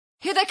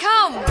Here they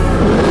come!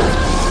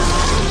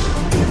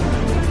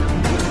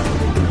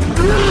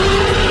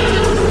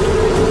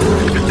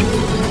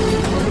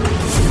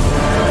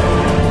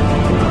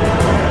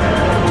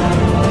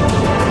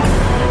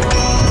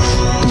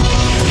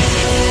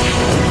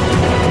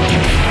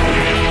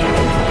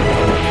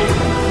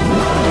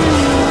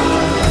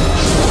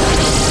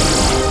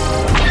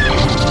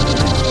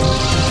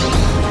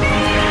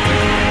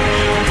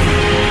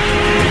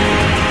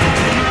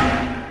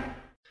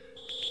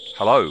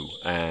 Hello,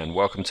 and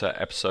welcome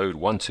to episode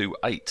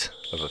 128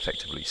 of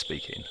Effectively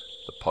Speaking,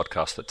 the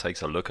podcast that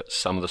takes a look at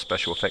some of the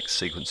special effects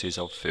sequences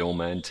of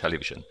film and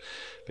television,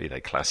 be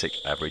they classic,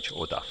 average,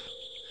 or duff.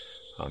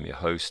 I'm your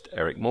host,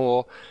 Eric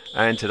Moore,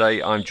 and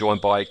today I'm joined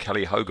by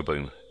Kelly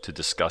Hogaboom to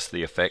discuss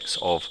the effects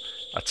of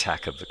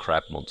Attack of the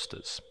Crab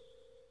Monsters.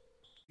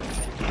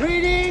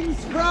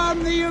 Greetings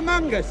from the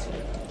Humongous,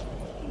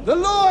 the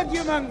Lord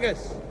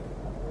Humongous,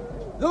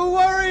 the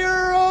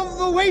warrior of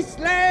the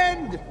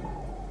wasteland,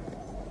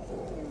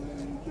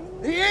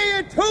 the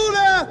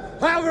Ayatollah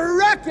of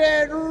rock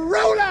and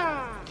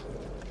roller.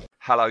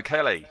 Hello,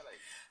 Kelly.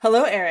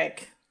 Hello,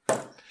 Eric.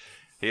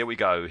 Here we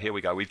go.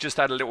 We've just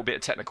had a little bit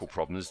of technical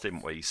problems,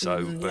 didn't we?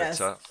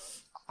 Yes.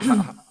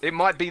 It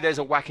might be there's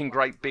a whacking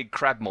great big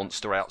crab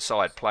monster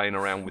outside playing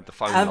around with the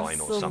phone line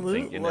or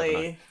something. You never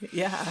know.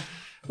 Yeah.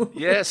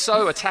 Yeah,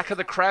 so Attack of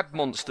the Crab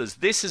Monsters.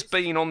 This has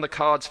been on the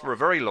cards for a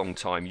very long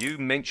time. You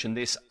mentioned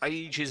this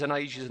ages and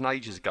ages and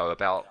ages ago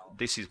about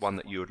this is one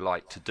that you would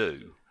like to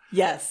do.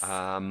 Yes.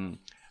 I've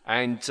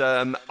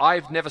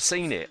never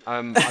seen it.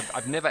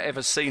 I've never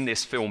ever seen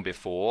this film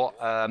before.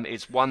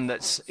 It's one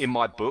that's in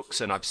my books,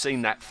 and I've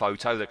seen that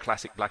photo, the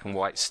classic black and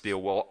white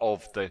still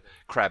of the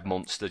crab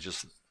monster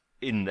just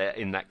in there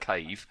in that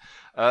cave.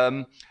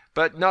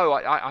 But no,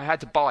 I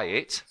had to buy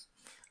it.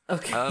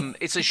 Okay.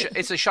 It's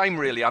a shame,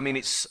 really. I mean,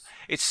 it's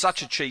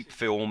such a cheap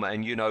film,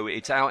 and you know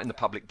it's out in the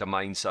public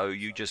domain, so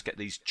you just get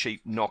these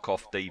cheap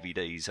knockoff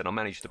DVDs, and I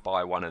managed to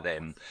buy one of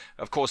them.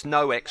 Of course,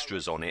 no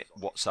extras on it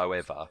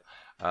whatsoever,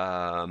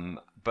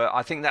 but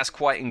I think that's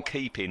quite in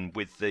keeping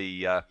with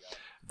the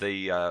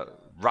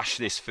rush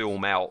this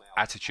film out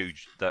attitude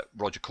that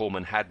Roger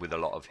Corman had with a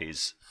lot of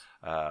his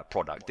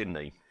product, didn't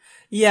he?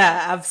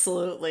 Yeah,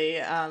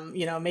 absolutely.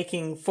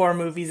 Making 4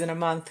 movies in a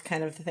month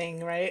kind of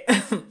thing, right?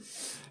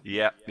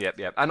 Yep.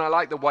 And I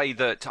like the way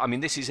that, I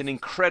mean, this is an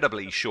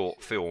incredibly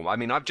short film. I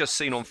mean, I've just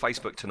seen on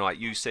Facebook tonight,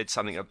 you said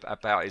something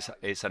about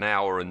it's an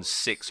hour and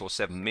 6 or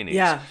 7 minutes.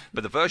 Yeah.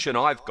 But the version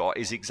I've got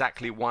is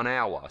exactly 1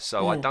 hour.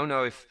 So I don't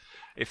know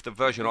if the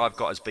version I've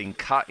got has been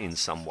cut in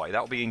some way.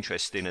 That'll be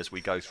interesting as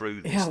we go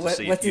through this. Yeah,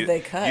 what did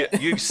they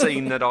cut? You've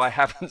seen that I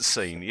haven't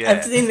seen. Yeah.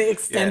 I've seen the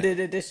extended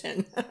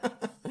edition.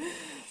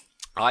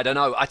 I don't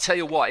know. I tell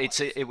you what,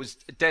 it was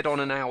dead on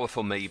an hour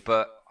for me,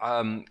 but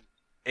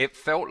it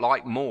felt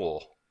like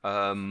more.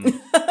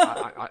 And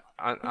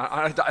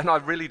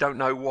I really don't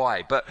know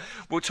why, but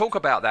we'll talk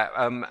about that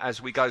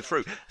as we go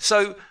through.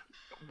 So,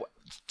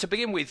 to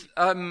begin with,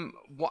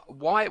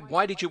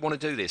 why did you want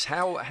to do this?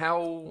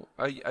 How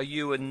are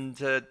you and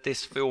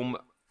this film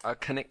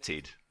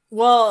connected?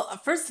 Well,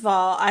 first of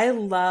all, I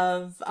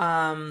love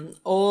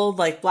old,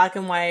 like black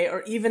and white,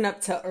 or even up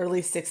to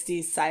early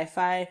 60s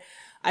sci-fi.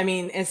 I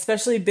mean,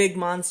 especially big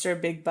monster,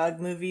 big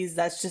bug movies.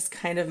 That's just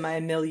kind of my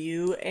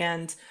milieu.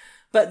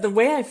 But the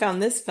way I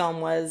found this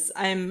film was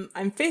I'm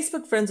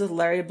Facebook friends with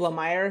Larry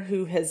Blomeyer,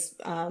 who has,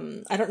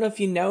 I don't know if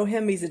you know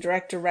him. He's a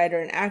director, writer,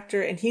 and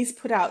actor, and he's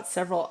put out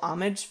several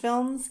homage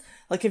films.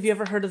 Like, have you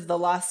ever heard of The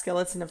Lost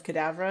Skeleton of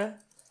Cadavra?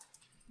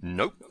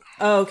 Nope.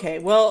 Oh, okay.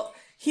 Well,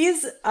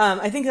 he's,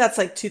 I think that's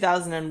like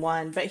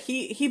 2001, but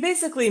he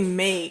basically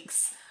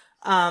makes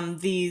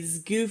these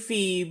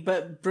goofy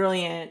but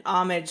brilliant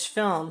homage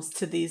films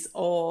to these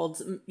old,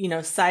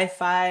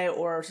 sci-fi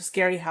or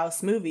scary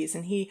house movies.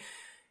 And he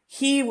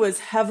was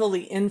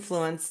heavily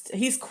influenced.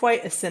 He's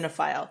quite a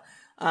cinephile.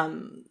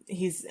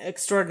 He's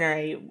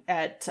extraordinary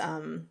at,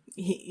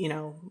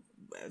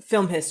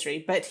 film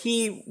history, but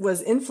he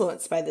was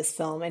influenced by this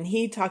film, and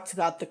he talked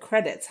about the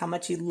credits, how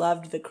much he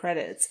loved the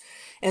credits.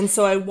 And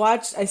so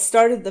I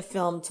started the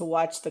film to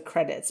watch the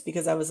credits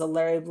because I was a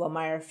Larry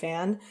Blomeyer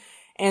fan.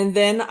 And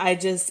then I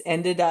just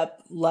ended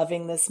up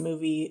loving this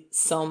movie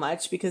so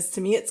much because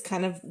to me, it's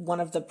kind of one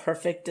of the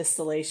perfect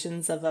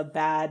distillations of a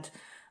bad,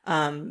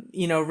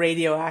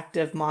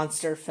 radioactive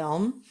monster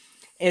film.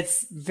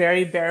 It's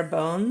very bare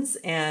bones,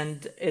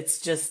 and it's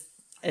just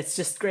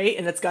great.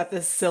 And it's got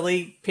this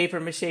silly paper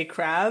mache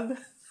crab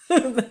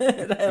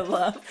that I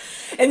love.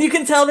 And you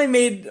can tell they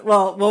made,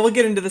 we'll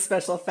get into the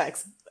special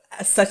effects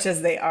such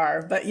as they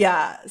are, but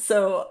yeah.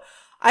 So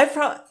I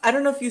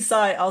don't know if you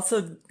saw, I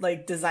also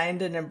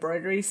designed an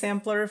embroidery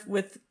sampler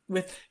with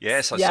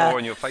Yes, I saw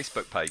on your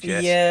Facebook page.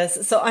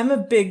 Yes. So I'm a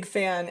big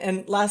fan.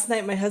 And last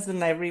night my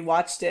husband and I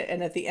rewatched it.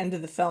 And at the end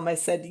of the film, I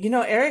said,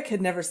 Eric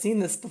had never seen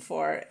this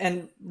before.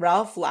 And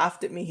Ralph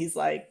laughed at me. He's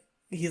like,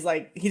 he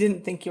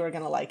didn't think you were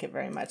going to like it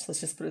very much. Let's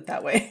just put it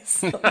that way.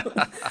 So.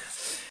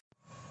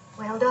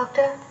 Well,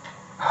 Doctor?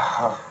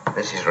 Oh,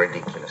 this is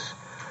ridiculous.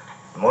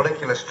 The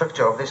molecular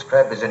structure of this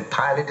crab is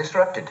entirely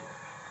disrupted.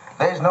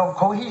 There's no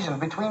cohesion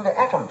between the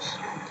atoms.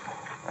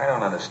 I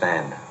don't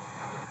understand.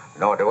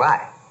 Nor do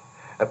I.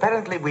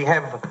 Apparently, we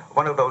have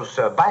one of those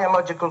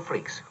biological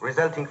freaks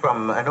resulting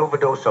from an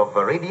overdose of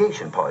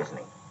radiation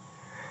poisoning.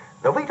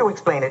 The way to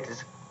explain it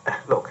is,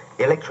 look,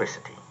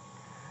 electricity.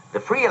 The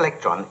free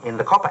electron in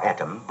the copper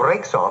atom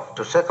breaks off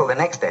to circle the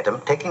next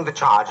atom, taking the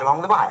charge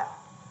along the wire.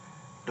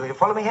 Do you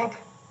follow me, Hank?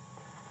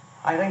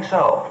 I think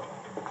so.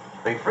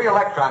 The free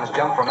electrons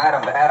jump from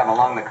atom to atom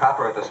along the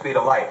copper at the speed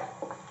of light.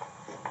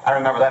 I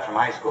remember that from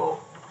high school.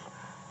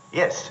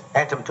 Yes,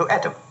 atom to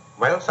atom.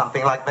 Well,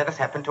 something like that has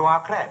happened to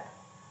our crab.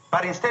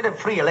 But instead of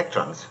free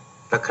electrons,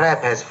 the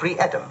crab has free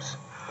atoms,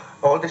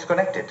 all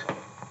disconnected.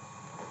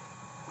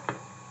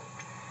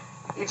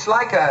 It's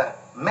like a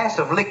mass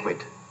of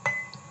liquid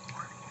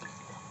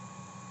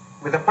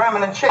with a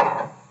permanent shape.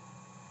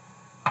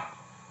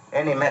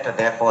 Any matter,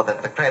 therefore,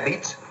 that the crab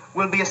eats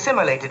will be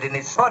assimilated in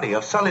its body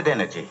of solid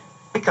energy,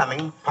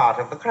 becoming part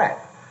of the crab.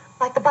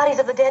 Like the bodies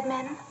of the dead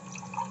men?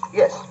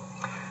 Yes.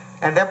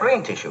 And their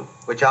brain tissue,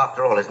 which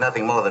after all is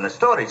nothing more than a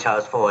storage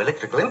house for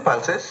electrical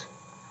impulses.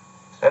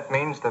 That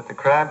means that the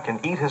crab can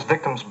eat his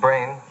victim's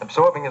brain,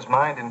 absorbing his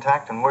mind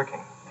intact and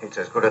working. It's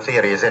as good a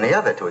theory as any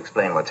other to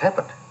explain what's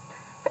happened.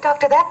 But,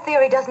 Doctor, that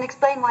theory doesn't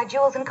explain why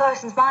Jules and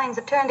Carson's minds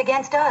have turned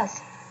against us.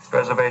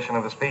 Preservation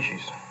of the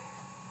species.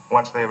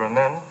 Once they were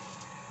men,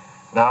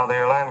 now they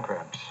are land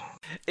crabs.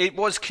 It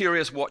was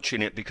curious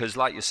watching it because,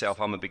 like yourself,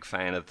 I'm a big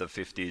fan of the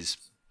 50s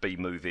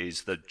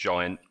B-movies, the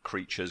giant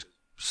creatures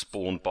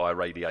spawned by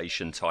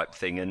radiation type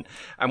thing.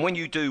 And when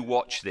you do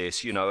watch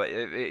this, you know,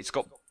 it's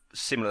got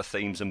similar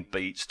themes and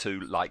beats to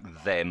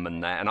like Them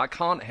and that. And I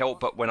can't help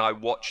but when I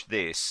watch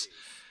this,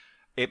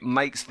 it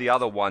makes the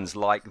other ones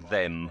like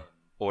Them,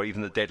 or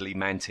even the Deadly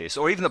Mantis,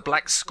 or even the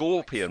Black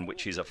Scorpion,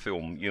 which is a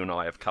film you and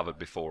I have covered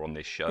before on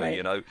this show. Right.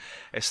 You know,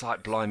 it's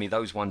like, blimey,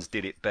 those ones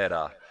did it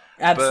better.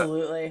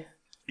 Absolutely.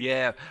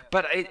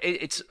 But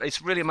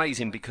it's really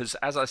amazing because,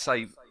 as I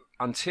say,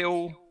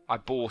 until I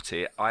bought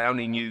it, I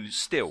only knew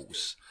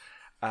stills.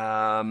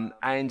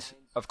 And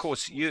of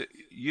course,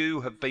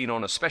 you have been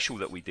on a special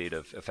that we did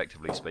of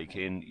Effectively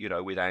Speaking, you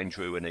know, with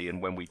Andrew and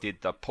Ian when we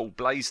did the Paul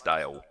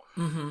Blaisdell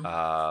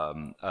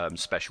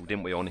special,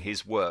 didn't we, on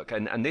his work?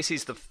 And this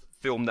is the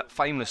film that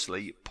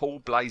famously Paul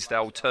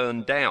Blaisdell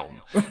turned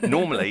down.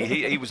 Normally,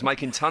 he was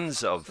making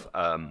tons of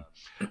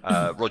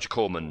Roger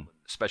Corman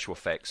special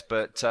effects,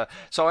 but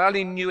so I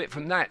only knew it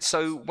from that.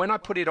 So when I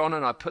put it on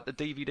and I put the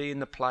DVD in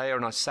the player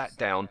and I sat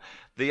down,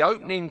 the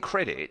opening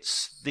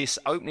credits, this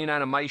opening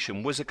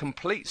animation was a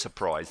complete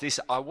surprise.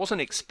 I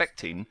wasn't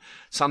expecting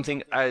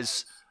something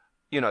as,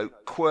 you know,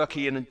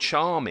 quirky and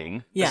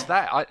charming as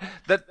that.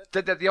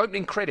 The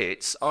opening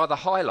credits are the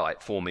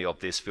highlight for me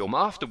of this film.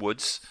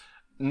 Afterwards,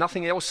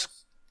 nothing else,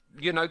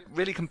 you know,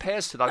 really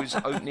compares to those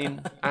opening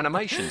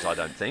animations, I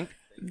don't think.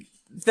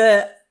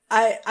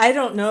 I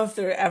don't know if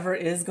there ever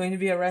is going to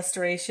be a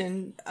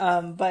restoration,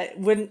 but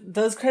when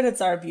those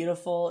credits are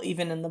beautiful,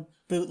 even in the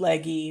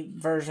bootleggy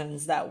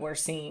versions that we're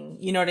seeing,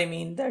 you know what I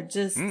mean? They're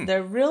just,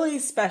 they're really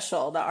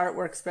special, the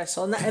artwork's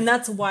special. And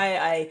that's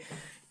why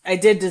I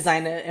did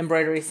design an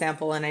embroidery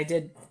sample and I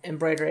did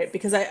embroider it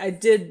because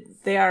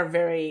they are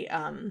very,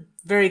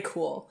 very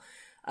cool.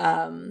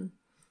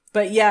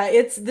 But yeah,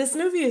 this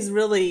movie is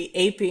really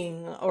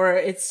aping, or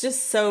it's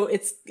just so,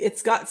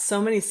 it's got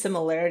so many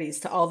similarities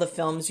to all the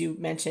films you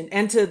mentioned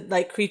and to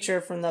like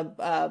Creature from the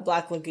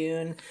Black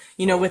Lagoon,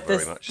 you know, with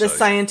the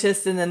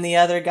scientist and then the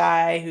other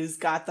guy who's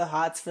got the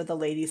hots for the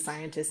lady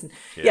scientist. And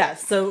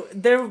so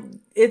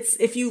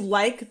if you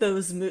like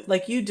those,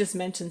 like you just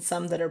mentioned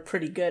some that are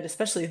pretty good,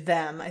 especially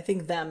Them. I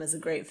think Them is a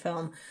great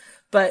film.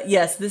 But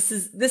yes, this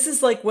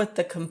is like what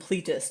the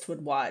completist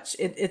would watch.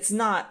 It's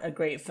not a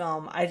great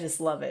film. I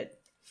just love it.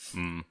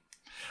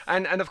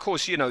 And of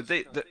course, you know,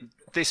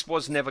 this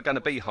was never going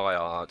to be high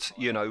art.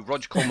 You know,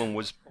 Roger Corman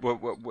was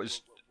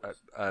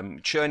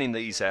churning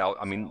these out.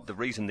 I mean, the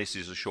reason this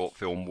is a short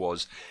film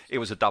was it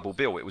was a double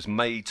bill. It was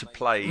made to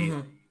play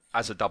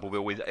as a double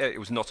bill with. It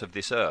was Not of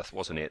This Earth,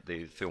 wasn't it?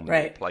 The film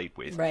that it played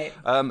with. Right.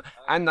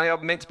 And they are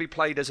meant to be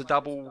played as a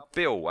double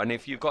bill. And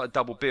if you've got a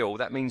double bill,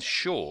 that means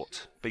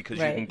short because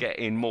you can get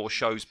in more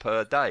shows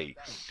per day.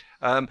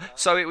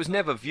 So it was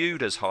never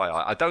viewed as high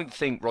art. I don't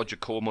think Roger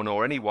Corman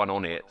or anyone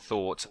on it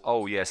thought,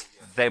 oh yes,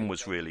 Them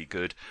was really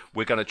good,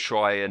 we're going to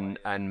try and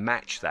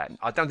match that.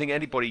 I don't think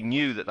anybody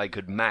knew that they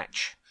could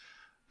match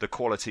the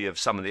quality of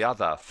some of the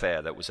other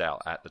fare that was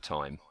out at the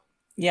time.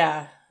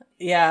 And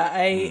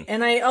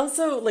I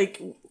also,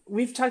 like,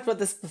 we've talked about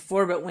this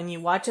before, but when you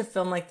watch a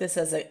film like this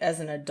as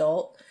an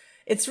adult,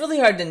 it's really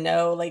hard to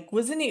know, like,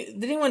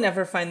 did anyone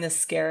ever find this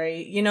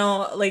scary? You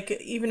know, like,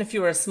 even if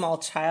you were a small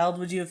child,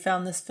 would you have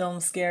found this film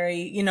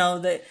scary? You know,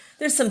 that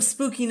there's some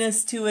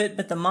spookiness to it,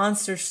 but the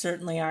monsters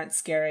certainly aren't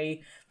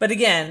scary. But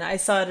again, I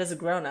saw it as a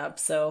grown-up,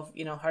 so,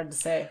 you know, hard to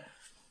say.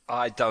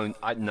 I don't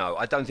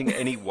think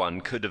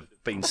anyone could have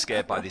been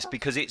scared by this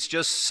because it's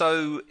just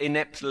so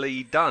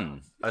ineptly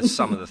done as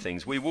some of the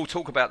things. We will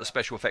talk about the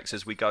special effects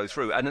as we go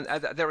through. And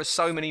there are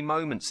so many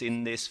moments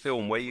in this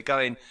film where you're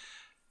going,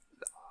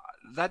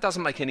 that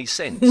doesn't make any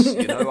sense.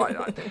 You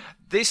know,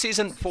 this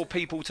isn't for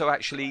people to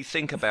actually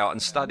think about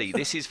and study.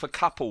 This is for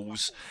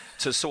couples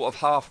to sort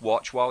of half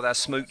watch while they're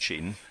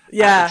smooching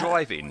at the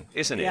drive-in,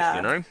 isn't it?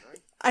 You know,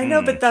 I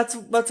know, but that's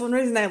one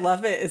reason I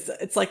love it. Is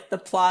it's like the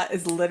plot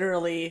is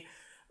literally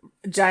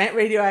giant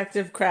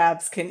radioactive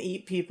crabs can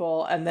eat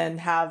people and then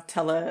have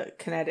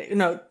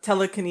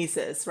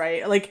telekinesis,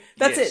 right? Like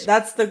that's it.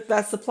 That's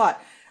the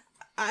plot.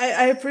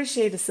 I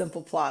appreciate a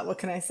simple plot. What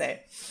can I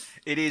say?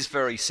 It is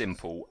very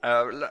simple.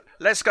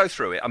 Let's go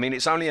through it. I mean,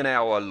 it's only an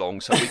hour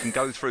long, so we can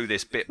go through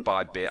this bit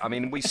by bit. I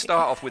mean, we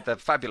start off with the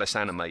fabulous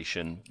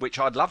animation, which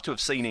I'd love to have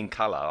seen in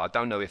colour. I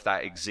don't know if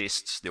that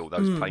exists still,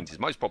 those paintings.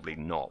 Most probably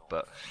not,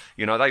 but,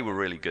 you know, they were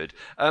really good.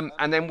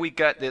 And then we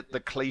get the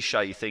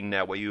cliche thing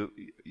now where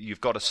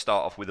you've got to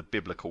start off with a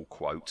biblical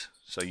quote.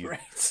 So you...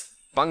 Right.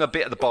 Bung a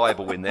bit of the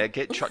Bible in there,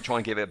 try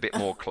and give it a bit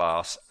more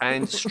class,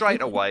 and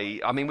straight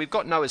away, I mean, we've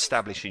got no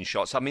establishing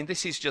shots. I mean,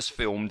 this is just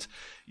filmed,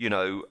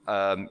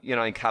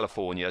 in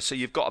California. So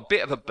you've got a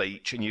bit of a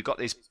beach, and you've got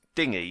this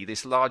dinghy,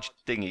 this large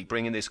dinghy,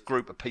 bringing this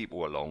group of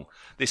people along,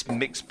 this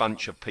mixed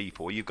bunch of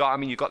people. You've got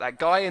that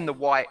guy in the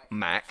white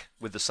Mac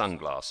with the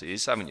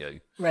sunglasses, haven't you?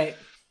 Right.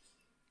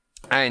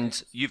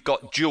 And you've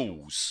got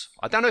Jules.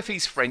 I don't know if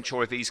he's French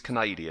or if he's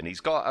Canadian.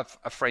 He's got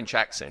a French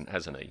accent,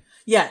 hasn't he?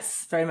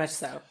 Yes, very much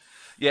so.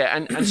 Yeah,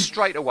 and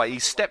straight away he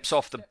steps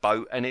off the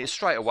boat, and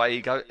straight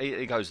away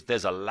he goes.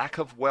 There's a lack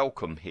of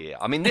welcome here.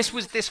 I mean,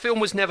 this film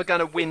was never going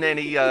to win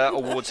any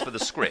awards for the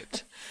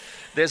script.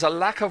 There's a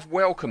lack of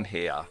welcome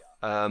here.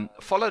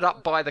 Followed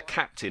up by the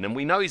captain, and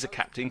we know he's a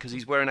captain because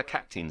he's wearing a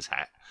captain's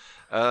hat.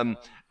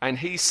 And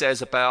he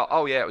says about,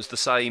 oh yeah, it was the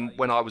same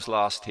when I was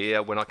last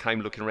here, when I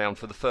came looking around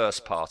for the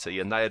first party,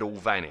 and they had all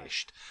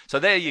vanished. So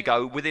there you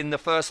go. Within the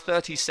first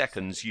 30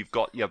 seconds, you've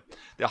got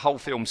the whole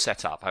film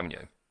set up, haven't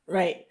you?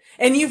 Right.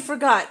 And you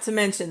forgot to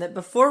mention that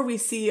before we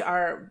see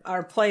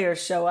our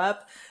players show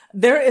up,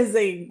 there is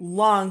a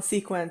long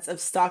sequence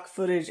of stock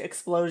footage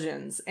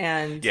explosions.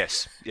 And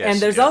yes, and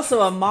there's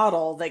also a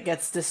model that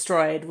gets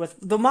destroyed.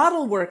 The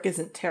model work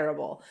isn't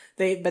terrible.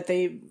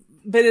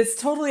 But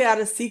it's totally out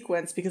of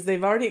sequence because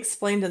they've already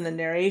explained in the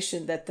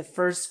narration that the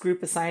first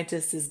group of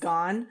scientists is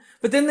gone.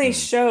 But then they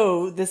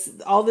show this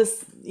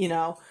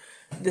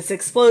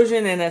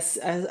explosion and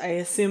I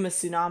assume a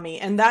tsunami,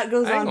 and that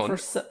goes on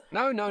for.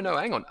 No,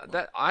 hang on.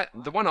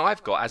 The one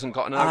I've got hasn't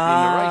got an opening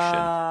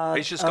narration.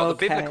 It's just got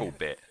the biblical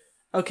bit.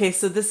 Okay,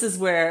 so this is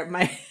where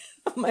my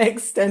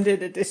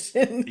extended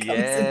edition comes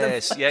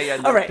into play.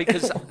 Yeah. All right.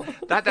 Because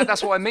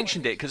that's why I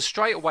mentioned it. Because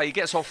straight away he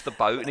gets off the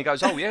boat and he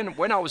goes, "Oh yeah, and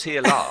when I was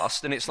here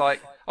last," and it's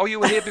like, "Oh, you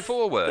were here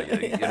before, were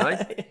you?" You know.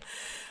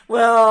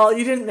 Well,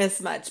 you didn't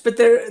miss much, but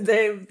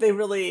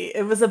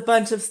it was a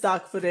bunch of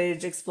stock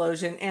footage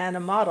explosion and a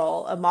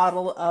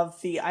model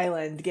of the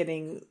island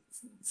getting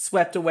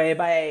swept away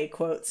by a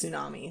quote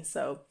tsunami.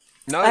 So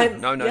no,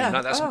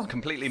 that's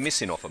completely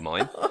missing off of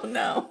mine. Oh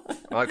no.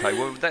 Okay,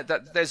 well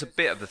there's a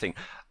bit of the thing.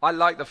 I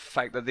like the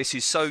fact that this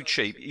is so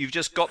cheap. You've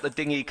just got the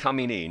dinghy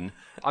coming in.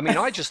 I mean,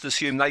 I just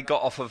assumed they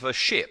got off of a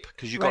ship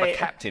because you've got a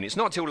captain. It's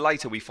not till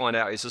later we find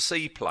out it's a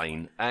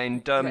seaplane,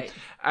 and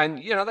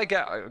they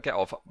get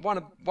off. One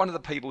of the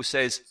people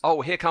says,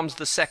 "Oh, here comes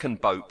the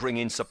second boat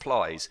bringing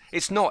supplies."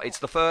 It's not. It's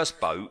the first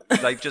boat.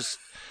 They've just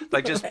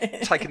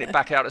taken it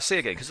back out to sea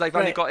again because they've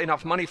only got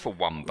enough money for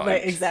one boat.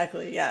 Right.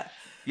 Exactly. Yeah.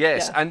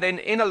 Yes, and then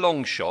in a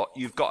long shot,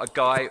 you've got a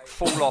guy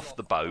fall off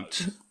the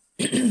boat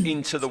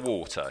into the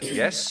water.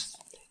 Yes.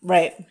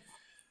 Right.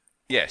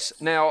 Yes.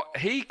 Now,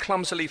 he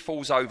clumsily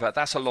falls over.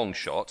 That's a long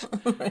shot.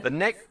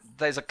 Right.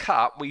 There's a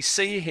cut. We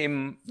see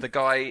him, the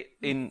guy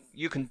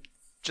you can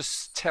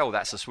just tell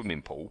that's a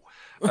swimming pool.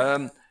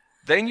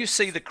 Then you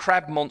see the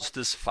crab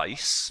monster's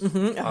face,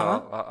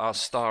 our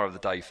star of the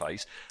day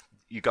face.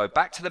 You go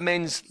back to the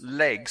men's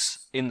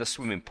legs in the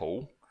swimming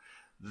pool.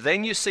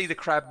 Then you see the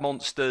crab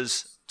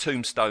monster's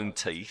tombstone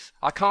teeth.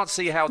 I can't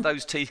see how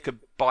those teeth could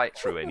bite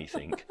through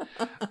anything.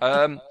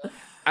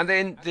 And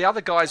then the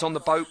other guys on the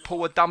boat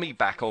pull a dummy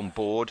back on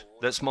board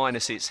that's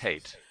minus its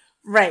head.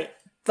 Right.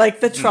 Like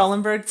the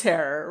Trollenberg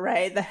Terror,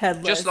 right? The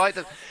headless. Just like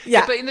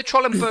yeah, but in the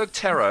Trollenberg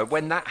Terror,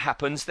 when that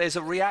happens, there's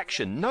a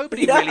reaction.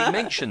 Nobody really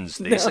mentions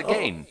this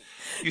again.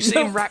 You see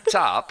him wrapped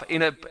up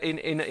in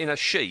a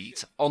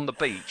sheet on the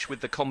beach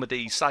with the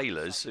comedy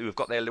sailors who have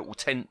got their little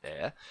tent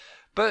there.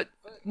 But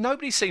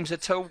nobody seems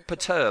at all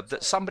perturbed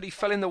that somebody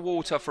fell in the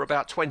water for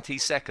about 20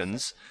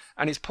 seconds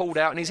and is pulled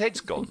out and his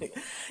head's gone.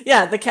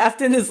 Yeah, the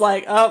captain is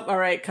like, "Oh, all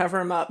right, cover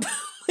him up."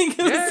 It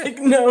was like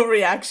no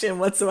reaction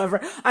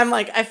whatsoever. I'm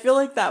like, I feel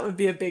like that would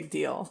be a big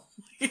deal.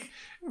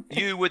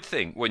 You would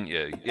think, wouldn't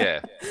you?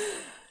 Yeah.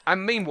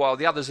 And meanwhile,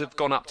 the others have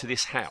gone up to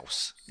this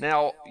house.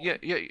 Now,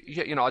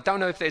 you know, I don't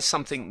know if there's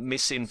something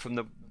missing from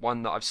the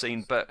one that I've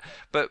seen, but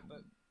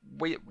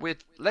we're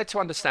led to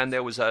understand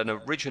there was an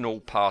original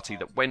party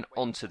that went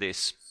onto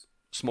this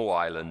small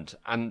island,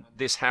 and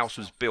this house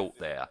was built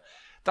there.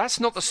 That's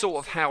not the sort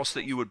of house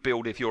that you would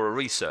build if you're a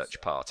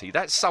research party.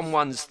 That's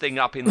someone's thing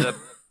up in the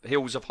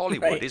hills of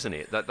Hollywood, isn't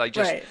it? That they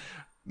just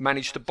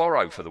managed to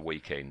borrow for the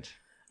weekend.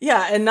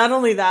 Yeah, and not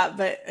only that,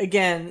 but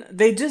again,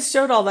 they just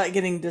showed all that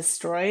getting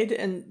destroyed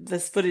and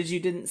this footage you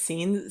didn't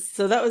see.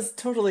 So that was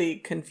totally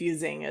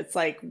confusing. It's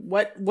like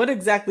what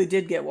exactly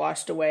did get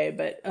washed away?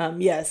 But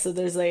yeah, so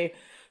there's a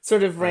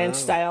sort of ranch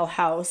style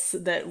house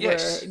that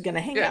Yes. we're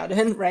gonna hang Yeah. out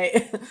in,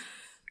 right?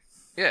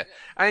 Yeah,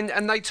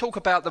 and they talk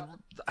about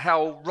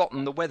how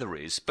rotten the weather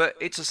is, but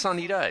it's a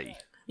sunny day.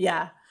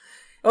 Yeah.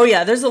 Oh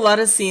yeah, there's a lot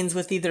of scenes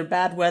with either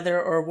bad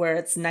weather or where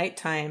it's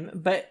nighttime,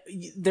 but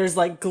there's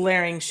like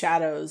glaring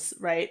shadows,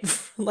 right?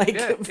 Like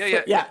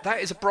Yeah.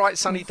 That is a bright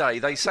sunny day.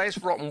 They say it's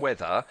rotten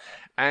weather,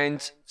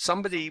 and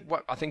somebody,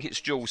 I think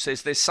it's Jules,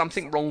 says there's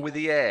something wrong with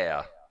the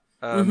air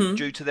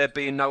due to there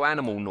being no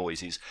animal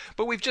noises.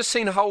 But we've just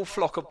seen a whole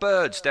flock of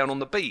birds down on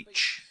the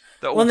beach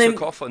that all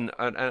took off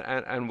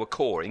and were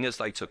cawing as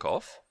they took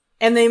off.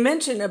 And they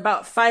mention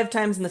about 5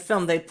 times in the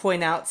film, they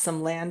point out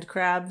some land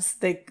crabs.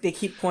 They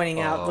keep pointing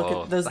out, look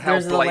at those. How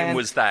blatant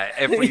was that?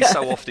 Every Yeah.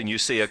 so often you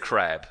see a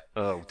crab.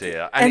 Oh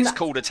dear. And it's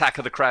called Attack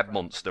of the Crab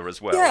Monster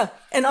as well. Yeah.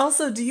 And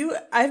also,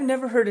 I've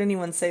never heard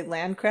anyone say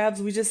land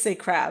crabs. We just say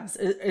crabs.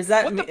 Is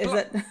that?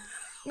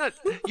 No,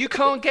 you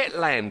can't get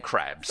land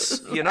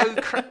crabs. You know,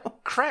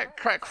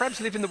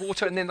 crabs live in the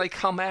water and then they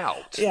come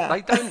out. Yeah.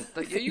 They don't.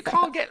 You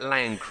can't get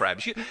land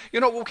crabs.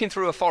 You're not walking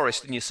through a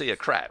forest and you see a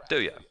crab,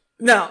 do you?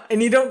 No,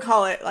 and you don't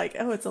call it like,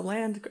 oh, it's a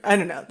land. I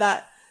don't know.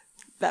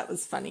 That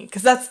was funny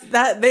because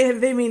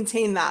they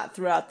maintain that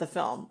throughout the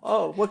film.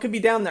 Oh, what could be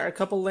down there? A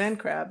couple land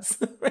crabs,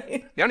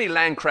 right? The only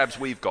land crabs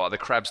we've got are the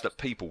crabs that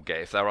people get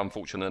if they're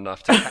unfortunate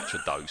enough to catch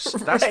a dose.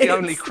 That's Right, the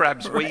only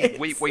crabs right.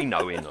 we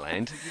know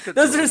inland.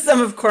 Those are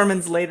some of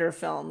Corman's later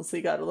films.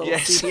 We got a little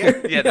Yes,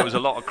 seedier. yeah, there was a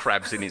lot of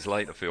crabs in his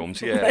later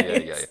films. Yeah,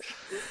 Right.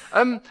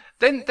 yeah.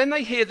 Then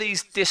they hear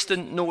these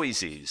distant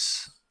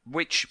noises,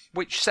 which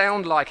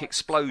sound like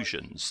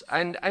explosions,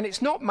 and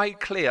it's not made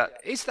clear.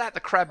 Is that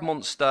the crab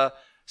monster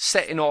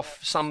setting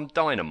off some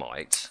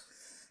dynamite?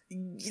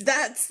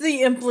 That's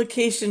the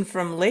implication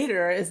from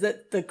later, is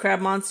that the crab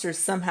monsters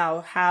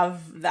somehow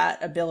have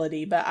that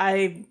ability, but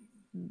I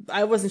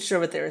wasn't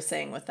sure what they were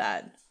saying with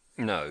that.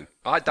 No,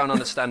 I don't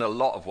understand a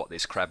lot of what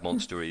this crab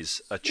monster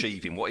is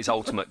achieving, what his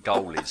ultimate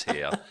goal is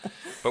here,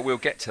 but we'll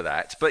get to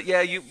that. But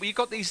yeah, you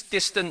got these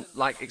distant,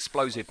 like,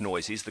 explosive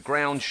noises, the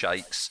ground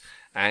shakes,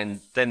 and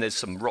then there's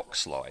some rock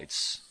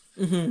slides.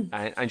 Mm-hmm.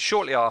 And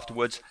shortly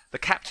afterwards, the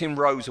captain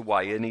rows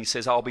away and he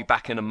says, "I'll be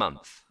back in a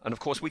month." And of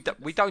course, we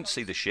don't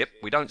see the ship,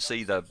 we don't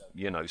see the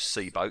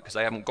sea boat because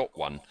they haven't got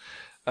one.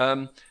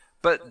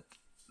 But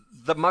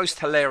the most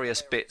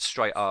hilarious bit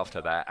straight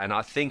after that, and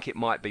I think it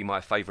might be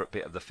my favourite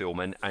bit of the film,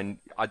 and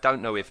I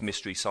don't know if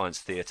Mystery Science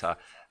Theatre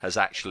has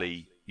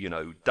actually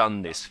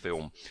done this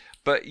film,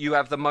 but you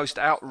have the most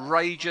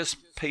outrageous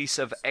piece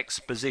of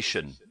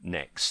exposition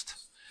next,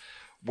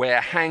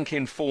 where Hank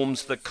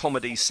informs the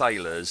comedy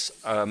sailors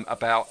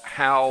about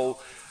how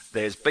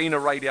there's been a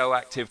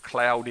radioactive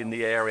cloud in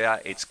the area,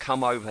 it's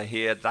come over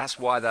here, that's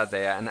why they're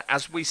there. And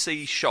as we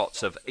see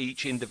shots of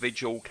each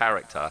individual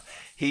character,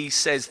 he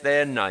says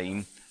their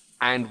name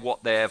and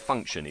what their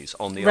function is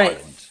on the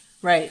island.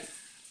 Right.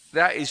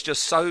 That is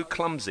just so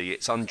clumsy,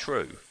 it's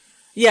untrue.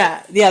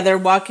 Yeah, they're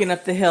walking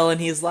up the hill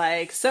and he's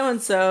like,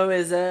 so-and-so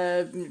is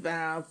a,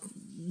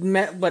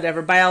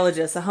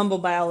 biologist, a humble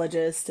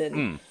biologist.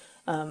 And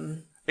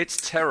It's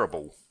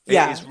terrible.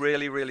 Yeah. It is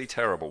really, really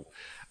terrible.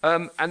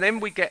 And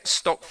then we get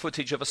stock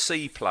footage of a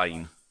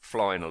seaplane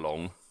flying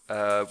along,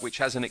 which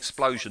has an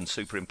explosion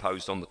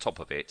superimposed on the top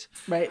of it.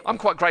 Right. I'm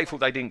quite grateful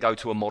they didn't go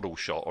to a model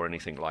shot or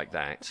anything like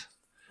that.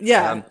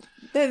 Yeah,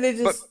 they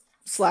just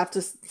slapped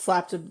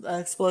an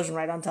explosion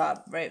right on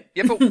top, right?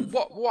 Yeah, but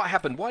what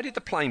happened? Why did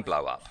the plane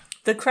blow up?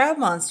 The crab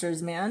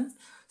monsters, man.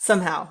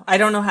 Somehow. I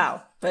don't know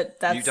how, but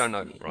that's... You don't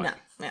know, right?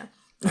 No, yeah.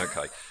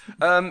 Okay.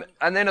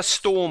 And then a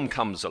storm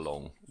comes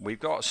along. We've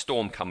got a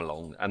storm come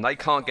along, and they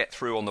can't get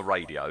through on the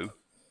radio.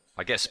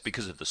 I guess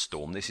because of the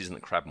storm. This isn't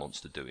the crab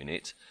monster doing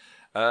it.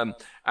 And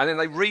then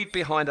they read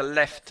behind a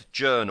left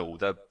journal.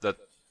 The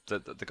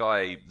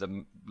guy,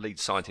 the lead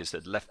scientist,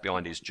 had left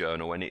behind his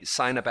journal, and it's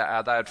saying about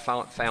how they had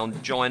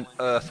found giant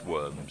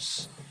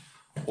earthworms,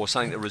 or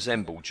something that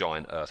resembled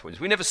giant earthworms.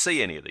 We never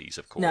see any of these,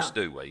 of course,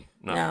 do we?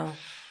 No.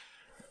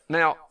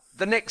 Now,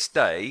 the next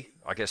day,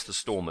 I guess the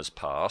storm has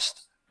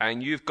passed,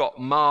 and you've got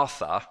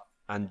Martha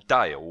and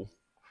Dale,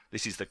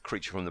 this is the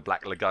creature from the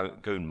Black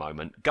Lagoon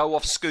moment, go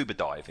off scuba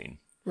diving.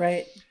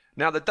 Right.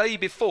 Now, the day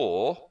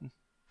before,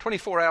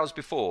 24 hours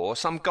before,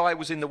 some guy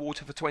was in the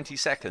water for 20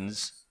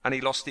 seconds and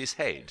he lost his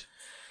head.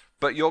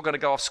 But you're going to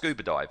go off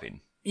scuba diving.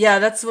 Yeah,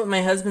 that's what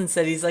my husband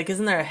said. He's like,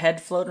 isn't there a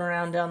head floating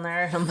around down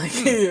there? I'm like,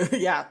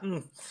 yeah.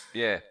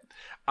 Yeah.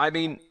 I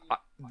mean,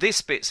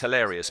 this bit's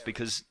hilarious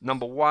because,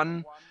 number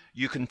one,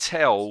 you can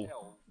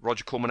tell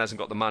Roger Corman hasn't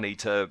got the money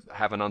to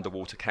have an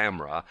underwater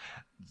camera.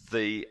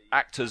 The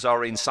actors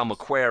are in some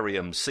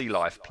aquarium sea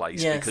life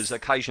place, yes, because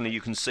occasionally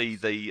you can see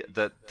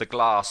the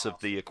glass of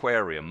the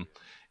aquarium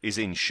is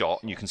in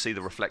shot and you can see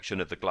the reflection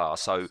of the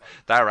glass. So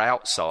they're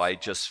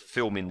outside just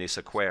filming this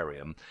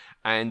aquarium.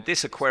 And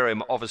this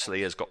aquarium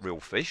obviously has got real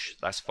fish,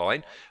 that's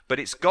fine, but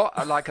it's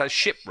got like a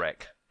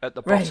shipwreck at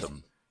the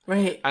bottom.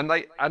 Right. And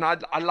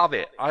I love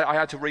it. I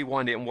had to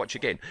rewind it and watch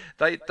again.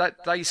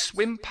 They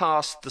swim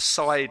past the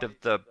side of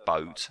the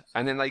boat,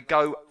 and then they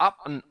go up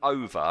and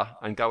over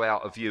and go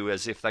out of view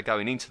as if they're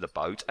going into the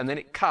boat, and then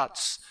it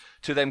cuts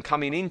to them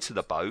coming into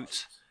the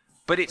boat,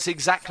 but it's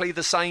exactly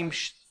the same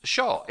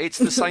shot. It's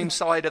the same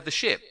side of the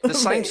ship. The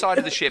same side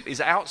of the ship is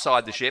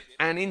outside the ship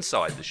and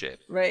inside the ship.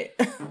 Right.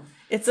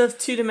 It's a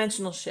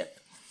two-dimensional ship.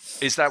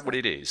 Is that what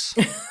it is?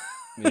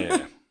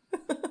 Yeah.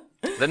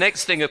 The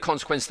next thing of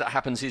consequence that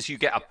happens is you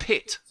get a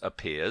pit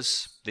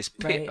appears. This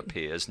pit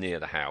appears near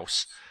the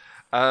house.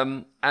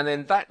 And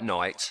then that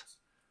night,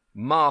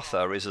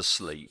 Martha is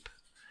asleep,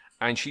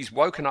 and she's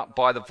woken up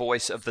by the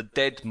voice of the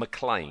dead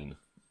McLean.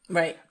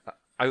 Right.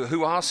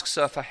 Who asks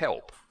her for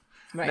help.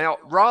 Right. Now,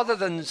 rather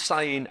than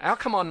saying, how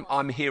come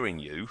I'm hearing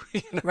you?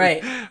 You know,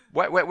 right.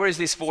 Where is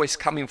this voice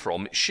coming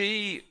from?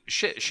 She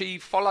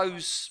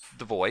follows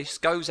the voice,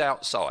 goes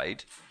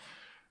outside,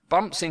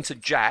 bumps into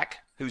Jack,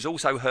 who's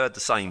also heard the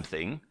same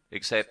thing,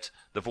 except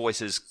the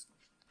voice is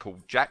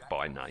called Jack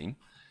by name.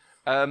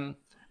 And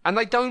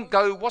they don't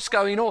go, what's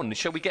going on?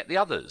 Shall we get the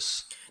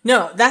others?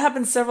 No, that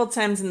happens several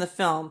times in the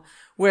film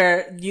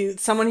where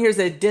someone hears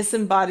a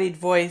disembodied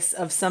voice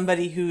of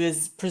somebody who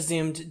is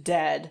presumed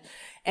dead.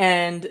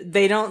 And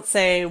they don't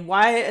say,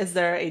 why is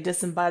there a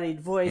disembodied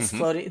voice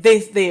floating?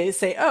 They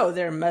say, oh,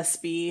 there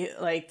must be,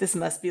 this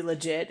must be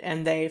legit.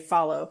 And they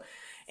follow.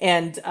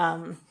 And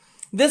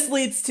this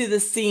leads to the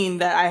scene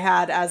that I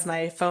had as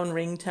my phone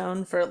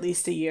ringtone for at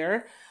least a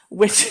year,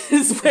 which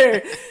is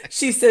where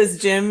she says,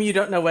 Jim, you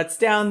don't know what's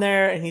down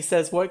there. And he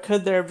says, what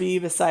could there be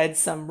besides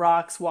some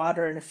rocks,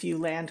 water, and a few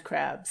land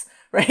crabs?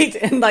 Right?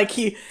 And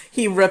he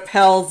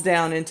rappels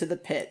down into the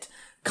pit.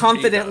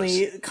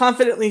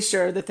 Confidently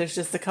sure that there's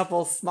just a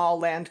couple small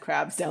land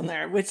crabs down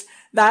there, which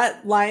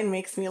that line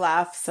makes me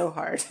laugh so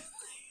hard.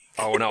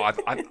 Oh no,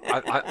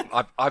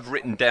 I've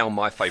written down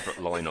my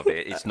favourite line of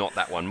it. It's not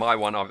that one. My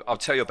one, I'll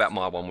tell you about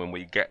my one when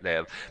we get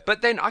there.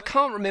 But then I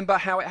can't remember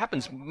how it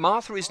happens.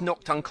 Martha is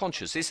knocked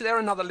unconscious. Is there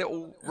another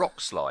little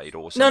rock slide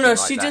or something?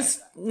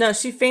 No,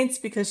 she faints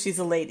because she's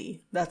a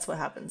lady. That's what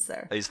happens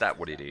there. Is that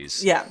what it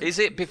is? Yeah. Is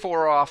it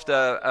before or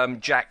after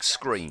Jack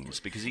screams?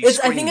 Because screams.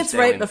 I think it's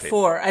right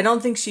before. I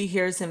don't think she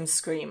hears him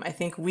scream. I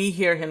think we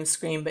hear him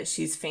scream, but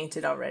she's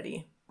fainted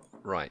already.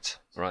 Right,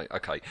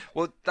 okay.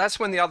 Well, that's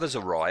when the others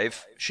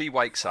arrive. She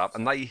wakes up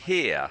and they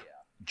hear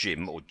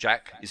Jim or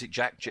Jack. Is it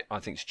Jack? I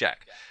think it's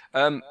Jack.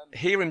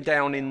 Hear him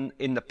down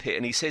in the pit,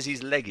 and he says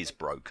his leg is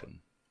broken.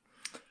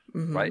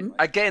 Mm-hmm. Right?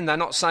 Again, they're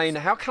not saying,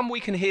 how come we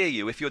can hear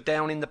you if you're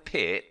down in the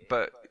pit,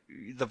 but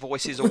the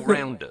voice is all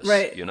round us?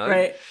 Right, you know?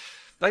 Right.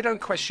 They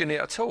don't question it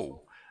at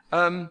all.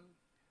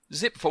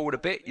 Zip forward a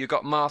bit, you've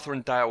got Martha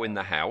and Dale in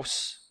the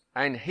house,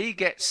 and he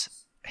gets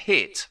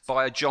hit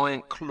by a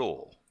giant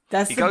claw.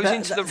 He goes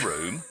into the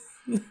room,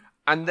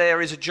 and there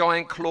is a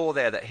giant claw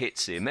there that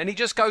hits him, and he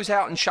just goes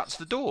out and shuts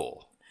the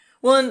door.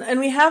 Well,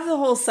 and we have the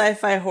whole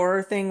sci-fi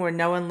horror thing where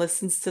no one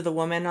listens to the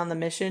woman on the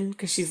mission,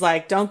 because she's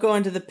like, don't go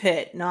into the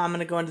pit. No, I'm going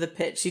to go into the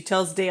pit. She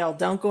tells Dale,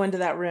 don't go into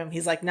that room.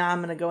 He's like, no, I'm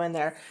going to go in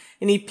there.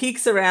 And he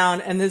peeks around,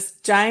 and this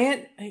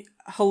giant,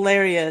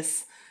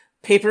 hilarious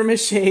paper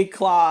mache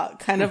claw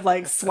kind of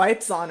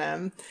swipes on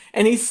him,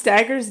 and he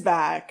staggers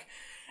back.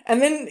 And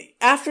then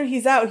after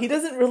he's out, he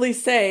doesn't really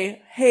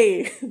say,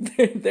 hey,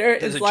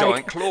 there's a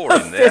giant claw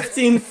in there.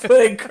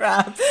 15-foot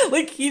crab.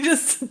 He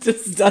just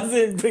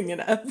doesn't bring it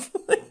up.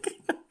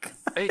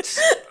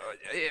 It's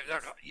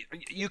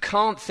you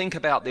can't think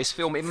about this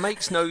film. It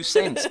makes no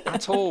sense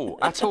at all.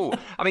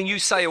 I mean, you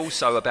say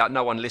also about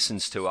no one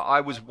listens to her.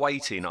 I was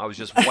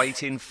just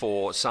waiting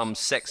for some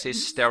sexist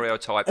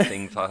stereotype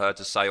thing for her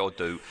to say or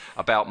do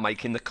about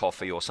making the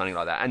coffee or something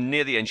like that. And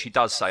near the end, she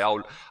does say,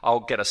 "I'll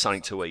get her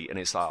something to eat," and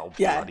it's like, "Oh,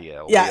 bloody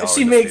hell!" Yeah,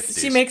 she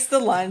makes the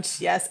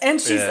lunch, yes, and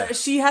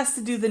she has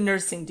to do the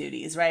nursing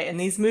duties, right? In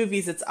these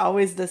movies, it's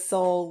always the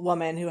sole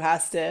woman who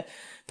has to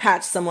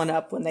patch someone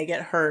up when they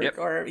get hurt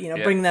or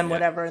bring them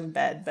whatever in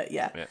bed. But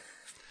yeah.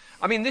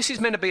 I mean, this is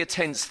meant to be a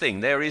tense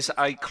thing. There is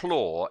a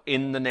claw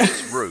in the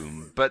next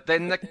room, but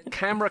then the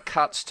camera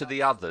cuts to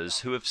the others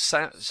who have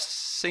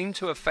seem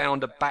to have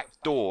found a back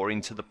door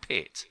into the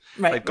pit.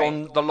 They've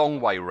gone the long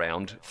way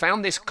round,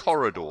 found this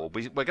corridor.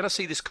 We're going to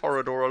see this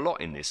corridor a lot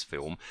in this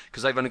film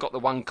because they've only got the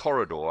one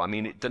corridor. I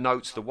mean, it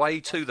denotes the way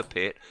to the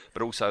pit,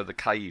 but also the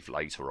cave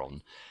later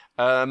on.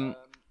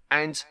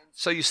 And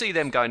so you see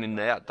them going in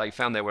there. They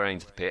found their way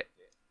into the pit.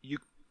 You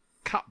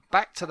cut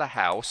back to the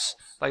house.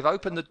 They've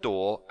opened the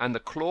door, and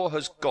the claw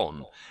has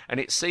gone. And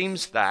it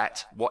seems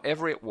that,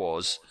 whatever it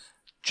was,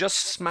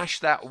 just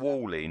smashed that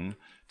wall in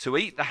to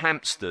eat the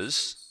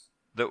hamsters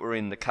that were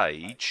in the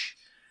cage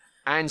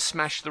and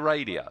smash the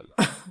radio.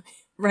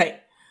 Right.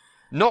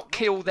 Not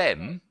kill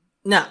them.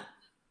 No.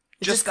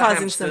 Just the causing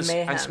hamsters some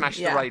mayhem. and smash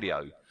the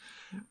radio.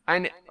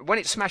 And when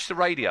it smashed the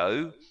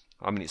radio...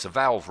 I mean, it's a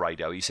valve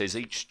radio. He says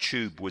each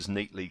tube was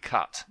neatly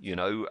cut.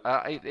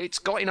 It's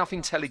got enough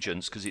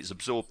intelligence because it's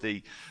absorbed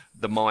the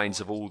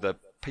minds of all the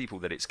people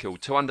that it's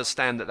killed to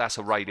understand that that's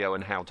a radio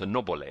and how to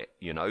nobble it.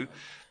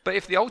 But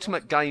if the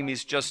ultimate game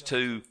is just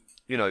to,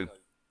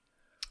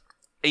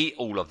 eat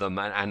all of them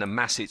and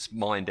amass its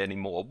mind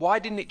anymore. Why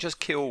didn't it just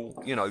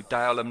kill,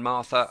 Dale and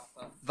Martha?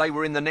 They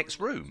were in the next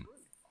room.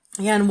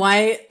 Yeah, and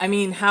why? I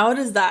mean, how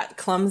does that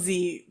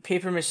clumsy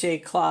paper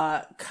mache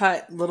claw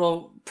cut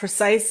little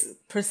precise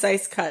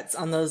cuts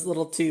on those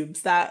little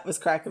tubes? That was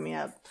cracking me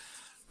up.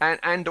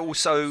 And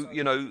also,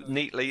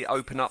 neatly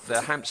open up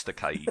the hamster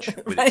cage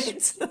with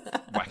its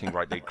whacking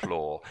great big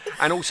claw.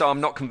 And also,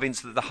 I'm not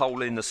convinced that the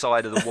hole in the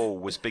side of the wall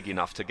was big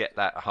enough to get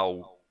that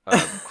whole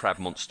crab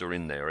monster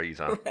in there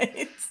either.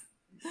 Right.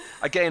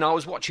 Again, I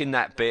was watching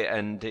that bit,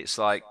 and it's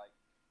like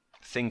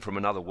thing from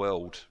another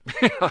world.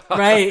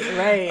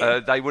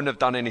 Right. They wouldn't have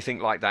done anything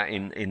like that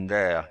in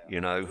there,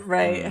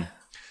 Right.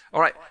 All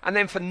right, and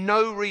then for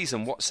no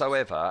reason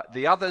whatsoever,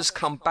 the others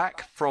come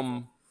back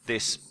from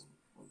this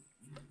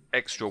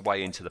extra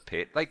way into the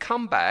pit. They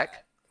come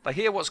back, they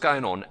hear what's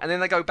going on, and then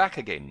they go back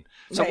again.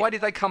 So why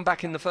did they come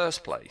back in the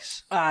first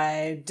place?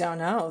 I don't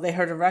know. They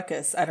heard a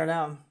ruckus. I don't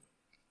know.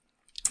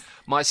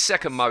 My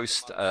second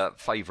most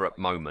favourite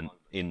moment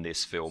in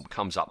this film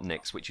comes up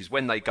next, which is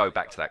when they go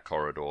back to that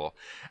corridor,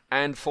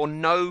 and for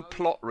no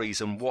plot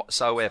reason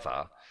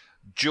whatsoever,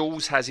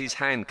 Jules has his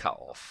hand cut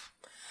off.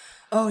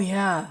 Oh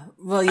yeah.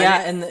 Well,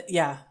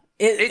 yeah,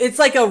 it's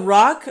like a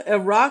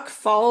rock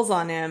falls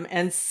on him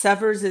and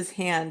severs his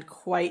hand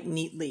quite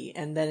neatly,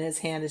 and then his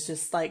hand is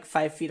just like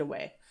 5 feet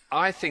away.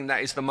 I think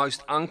that is the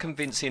most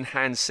unconvincing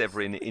hand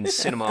severing in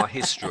cinema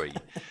history.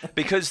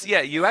 Because,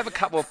 you have a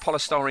couple of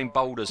polystyrene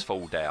boulders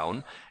fall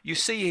down, you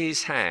see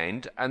his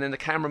hand, and then the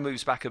camera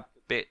moves back a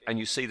bit, and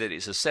you see that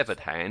it's a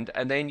severed hand,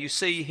 and then you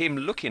see him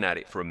looking at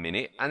it for a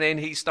minute, and then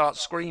he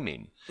starts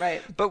screaming.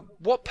 Right.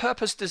 But what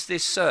purpose does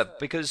this serve?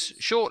 Because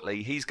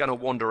shortly he's going to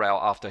wander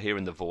out after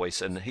hearing the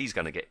voice, and he's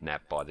going to get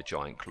nabbed by the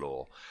giant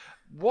claw.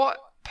 What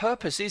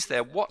purpose is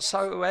there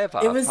whatsoever?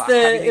 It was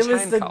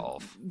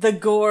the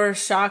gore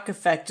shock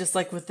effect, just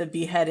like with the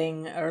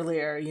beheading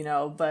earlier,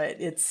 but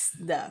it's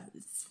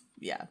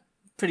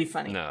pretty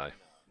funny.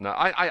 No,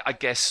 I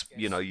guess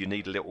you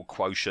need a little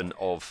quotient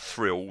of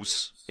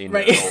thrills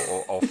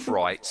or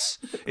frights.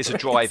 It's a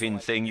drive-in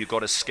thing. You've got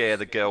to scare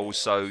the girls,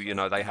 so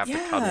they have to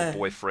cuddle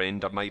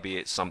boyfriend, or maybe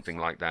it's something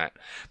like that.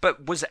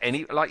 But was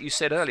like you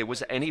said earlier,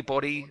 was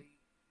anybody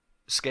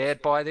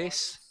scared by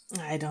this?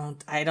 I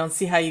don't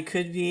see how you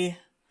could be.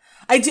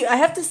 I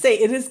have to say,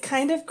 it is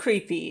kind of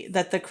creepy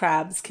that the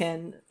crabs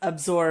can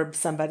absorb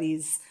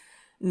somebody's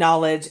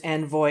knowledge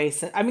and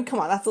voice. I mean, come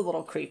on, that's a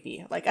little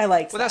creepy. Like, I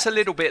like. Well, that's a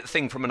little bit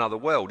thing from another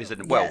world, isn't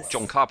it? Well, yes.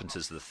 John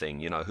Carpenter's the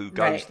thing, who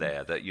goes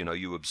there, that,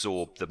 you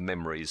absorb the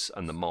memories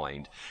and the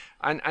mind.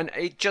 And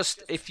it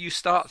just, if you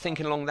start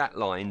thinking along that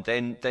line,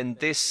 then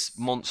this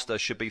monster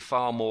should be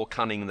far more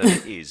cunning than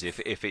it is. If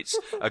it's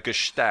a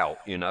gestalt,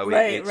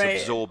 it's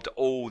absorbed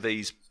all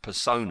these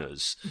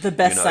personas. The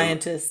best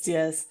scientist,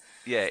 yes.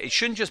 Yeah, it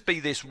shouldn't just be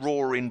this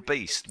roaring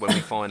beast when we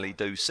finally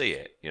do see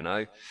it,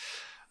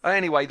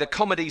 Anyway, the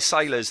comedy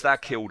sailors, they're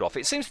killed off.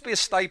 It seems to be a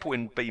staple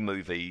in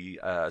B-movie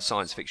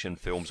science fiction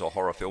films or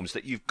horror films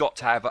that you've got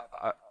to have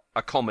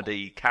a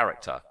comedy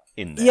character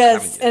in there.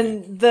 Yes,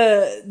 and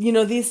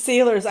these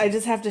sailors, I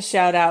just have to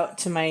shout out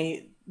to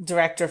my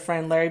director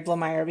friend Larry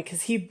Blomeyer,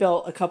 because he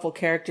built a couple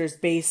characters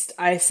based,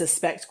 I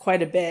suspect,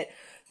 quite a bit.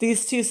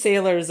 These two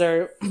sailors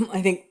are,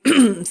 I think,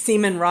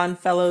 Seaman Ron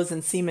Fellows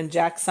and Seaman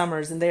Jack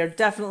Summers, and they are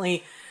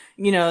definitely,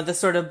 the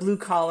sort of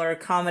blue-collar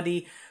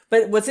comedy.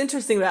 But what's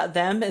interesting about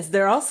them is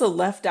they're also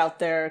left out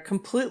there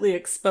completely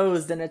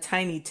exposed in a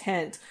tiny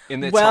tent.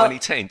 In their tiny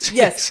tent.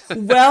 Yes.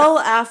 Well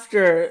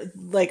after,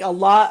 like, a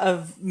lot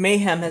of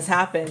mayhem has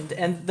happened,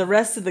 and the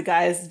rest of the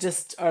guys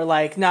just are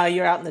like, no,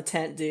 you're out in the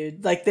tent,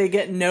 dude. Like, they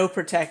get no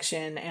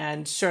protection,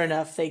 and sure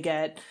enough, they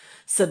get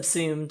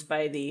subsumed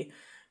by the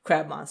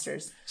crab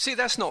monsters. See,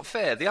 that's not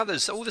fair. The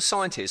others, all the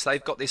scientists,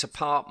 they've got this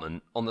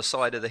apartment on the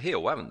side of the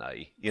hill, haven't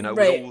they?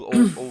 Right.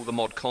 With all the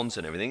mod cons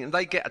and everything, and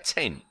they get a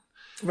tent.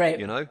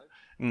 Right.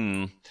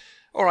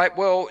 All right,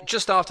 well,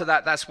 just after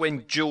that, that's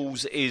when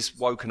Jules is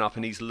woken up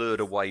and he's lured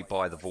away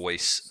by the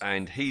voice,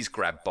 and he's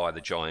grabbed by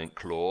the giant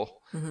claw.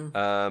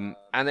 Mm-hmm.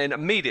 And then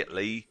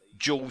immediately,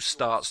 Jules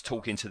starts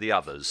talking to the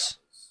others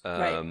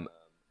and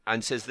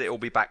says that he'll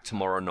be back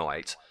tomorrow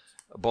night.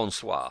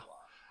 Bonsoir.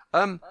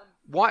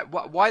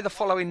 Why the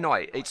following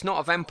night? It's not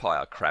a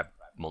vampire crab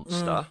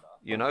monster.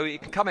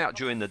 It can come out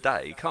during the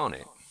day, can't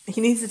it? He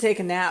needs to take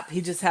a nap.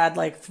 He just had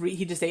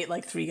he just ate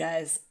like 3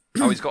 guys.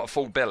 Oh, he's got a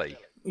full belly.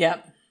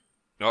 Yep.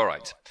 All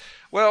right.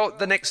 Well,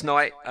 the next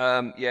night,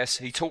 yes,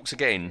 he talks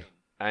again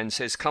and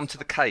says, come to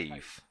the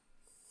cave,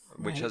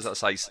 which, as I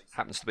say,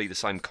 happens to be the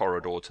same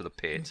corridor to the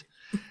pit.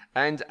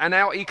 And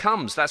out he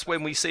comes. That's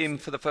when we see him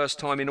for the first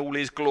time in all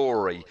his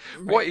glory.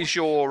 Right. What is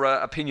your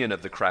opinion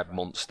of the crab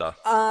monster?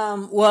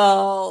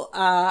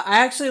 I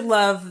actually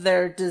love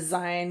their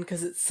design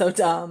because it's so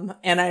dumb.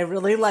 And I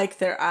really like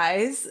their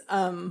eyes,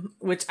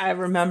 which I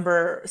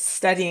remember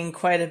studying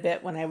quite a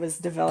bit when I was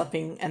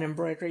developing an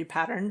embroidery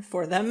pattern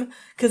for them,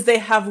 because they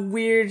have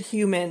weird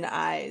human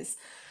eyes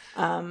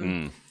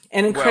and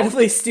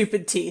incredibly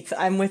stupid teeth.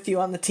 I'm with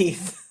you on the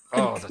teeth.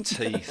 Oh, the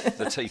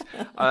teeth.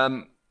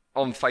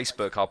 on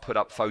Facebook, I'll put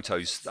up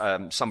photos.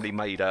 Somebody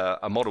made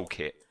a model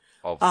kit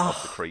of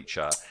the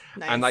creature,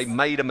 and they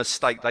made a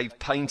mistake. They've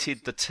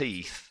painted the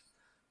teeth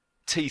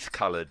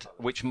coloured,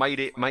 which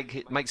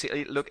makes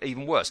it look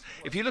even worse.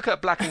 If you look at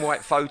a black and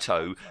white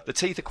photo, the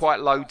teeth are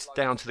quite low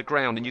down to the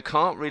ground, and you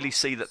can't really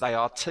see that they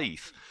are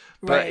teeth.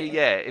 But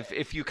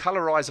if you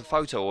colorise a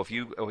photo, or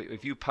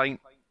if you paint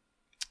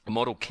a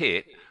model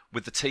kit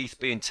with the teeth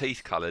being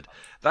teeth coloured,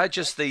 they're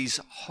just these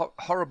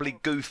horribly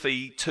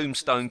goofy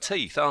tombstone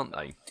teeth, aren't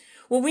they?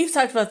 Well, we've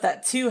talked about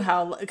that too,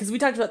 because we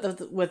talked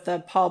about with the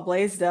Paul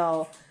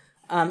Blaisdell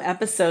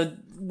episode,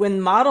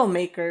 when model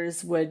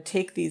makers would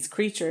take these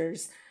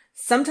creatures,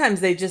 sometimes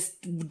they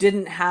just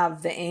didn't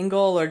have the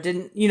angle, or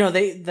didn't,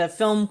 the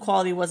film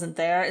quality wasn't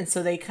there, and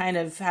so they kind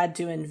of had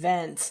to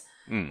invent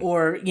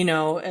or,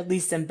 at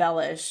least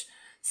embellish.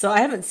 So I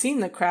haven't seen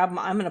the crab.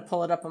 I'm going to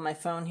pull it up on my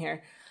phone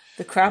here.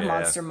 The crab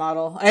monster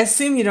model. I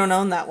assume you don't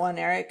own that one,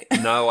 Eric.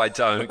 No, I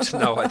don't.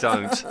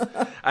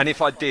 And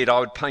if I did, I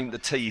would paint the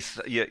teeth,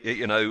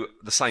 the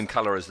same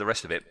colour as the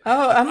rest of it.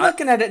 Oh, I'm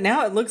looking at it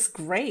now. It looks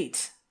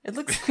great.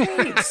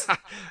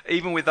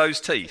 Even with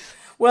those teeth.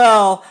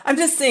 Well, I'm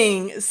just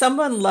saying,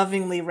 someone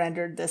lovingly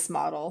rendered this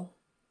model.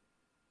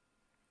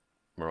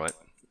 Right.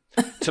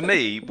 To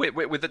me,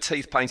 with the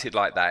teeth painted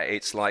like that,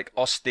 it's like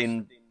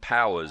Austin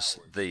Powers,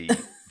 the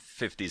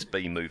 50s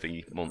B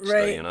movie monster,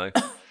 right.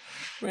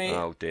 Right.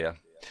 Oh dear.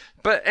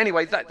 But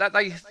anyway,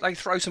 they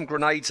throw some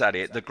grenades at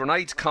it. The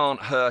grenades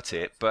can't hurt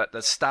it, but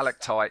the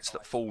stalactites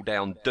that fall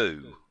down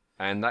do,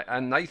 and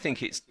they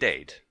think it's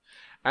dead,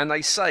 and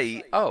they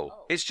say,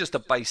 "Oh, it's just a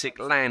basic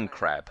land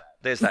crab."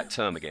 There's that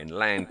term again,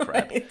 land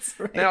crab.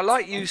 Right. Now,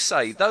 like you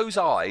say, those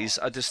eyes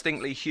are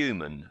distinctly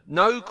human.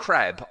 No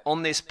crab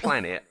on this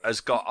planet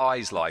has got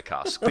eyes like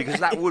us, because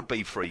that would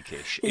be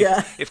freakish.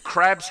 If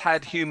crabs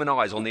had human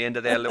eyes on the end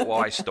of their little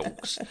eye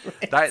stalks,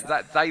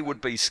 that they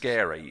would be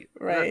scary.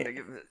 Right.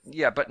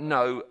 Yeah, but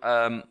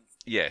no.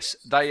 Yes,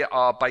 they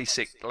are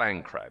basic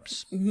land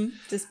crabs. Mm-hmm.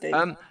 Just big.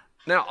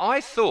 Now,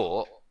 I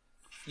thought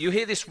you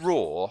hear this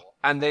roar,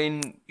 and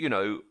then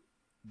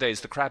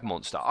there's the crab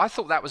monster. I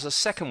thought that was a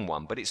second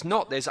one, but it's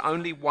not. There's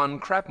only one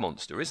crab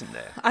monster, isn't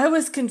there? I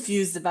was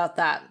confused about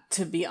that,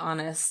 to be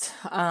honest.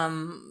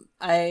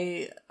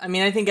 I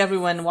think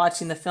everyone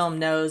watching the film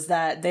knows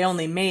that they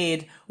only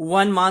made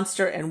one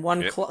monster and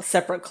one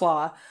separate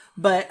claw.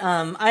 But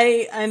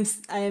I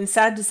am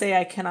sad to say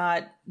I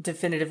cannot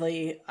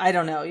definitively. I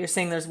don't know. You're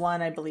saying there's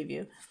one. I believe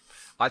you.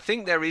 I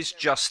think there is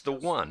just the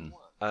one.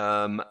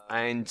 But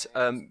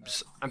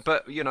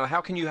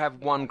how can you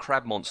have one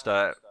crab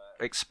monster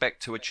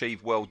expect to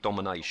achieve world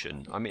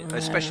domination? I mean,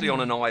 especially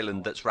on an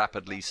island that's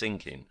rapidly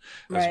sinking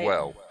as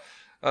well.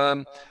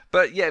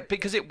 But yeah,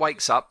 because it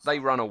wakes up, they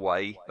run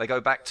away. They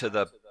go back to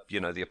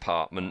the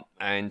apartment,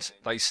 and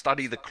they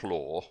study the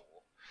claw.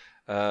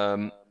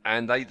 And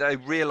they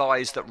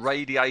realise that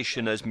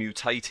radiation has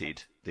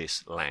mutated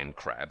this land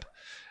crab,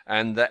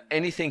 and that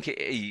anything it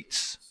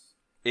eats,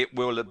 it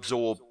will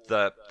absorb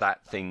that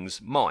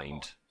thing's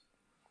mind.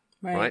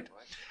 Right?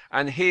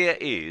 And here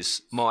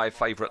is my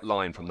favourite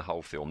line from the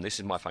whole film. This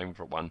is my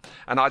favourite one.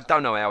 And I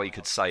don't know how he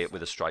could say it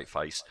with a straight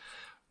face.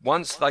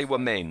 Once they were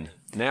men,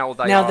 now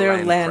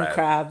they're land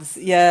crabs.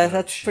 Yeah,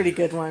 that's a pretty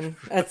good one.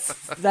 That's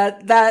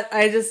that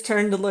I just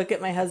turned to look at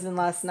my husband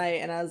last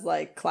night, and I was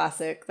like,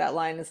 classic. That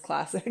line is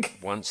classic.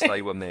 Once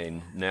they were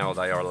men, now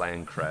they are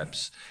land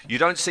crabs. You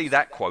don't see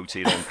that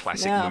quoted on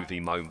classic movie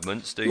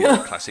moments, do you?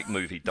 No. Classic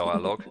movie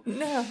dialogue.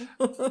 No.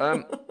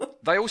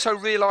 They also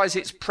realise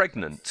it's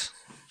pregnant.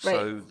 Right.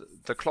 So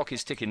the clock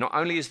is ticking. Not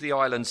only is the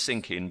island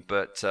sinking,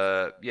 but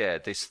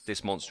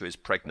this monster is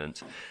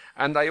pregnant.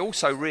 And they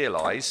also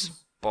realise,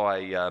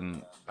 by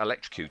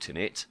electrocuting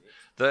it,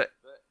 that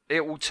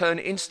it will turn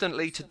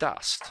instantly to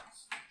dust.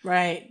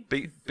 Right.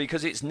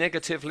 Because it's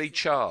negatively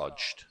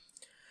charged.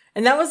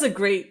 And that was a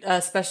great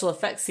special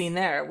effects scene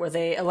there, where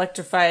they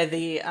electrocute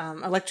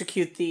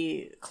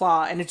the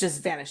claw, and it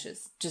just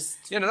vanishes.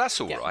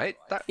 That's all right.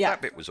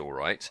 That bit was all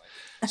right.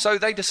 So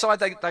they decide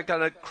they're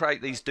going to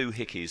create these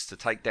doohickeys to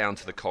take down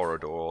to the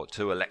corridor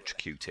to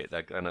electrocute it.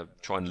 They're going to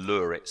try and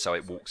lure it so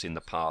it walks in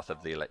the path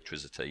of the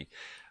electricity.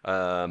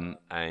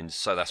 And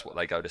so that's what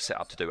they go to set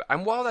up to do.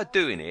 And while they're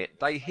doing it,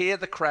 they hear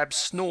the crab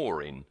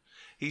snoring.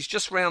 He's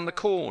just round the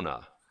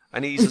corner,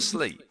 and he's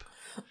asleep.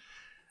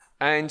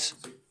 And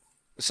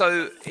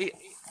so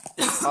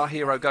our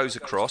hero goes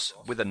across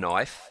with a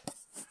knife,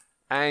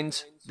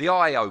 and the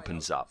eye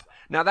opens up.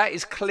 Now, that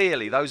is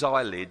clearly, those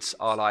eyelids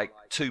are like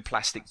two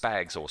plastic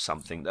bags or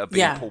something that are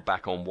being pulled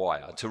back on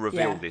wire to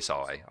reveal this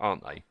eye,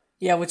 aren't they?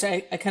 Yeah, which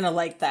I kind of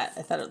like that.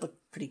 I thought it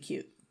looked pretty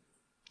cute.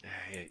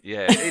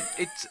 Yeah,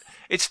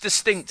 it's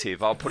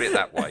distinctive, I'll put it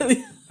that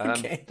way.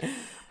 Okay.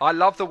 I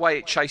love the way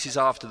it chases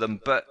after them,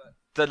 but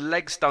the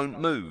legs don't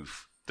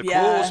move. The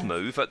claws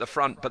move at the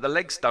front, but the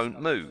legs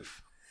don't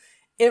move.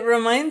 It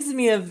reminds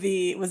me of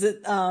the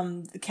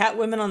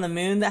Catwoman on the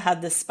Moon that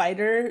had the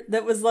spider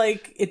that was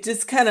like, it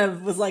just kind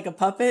of was like a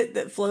puppet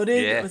that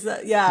floated. Yeah. Was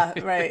that? Yeah,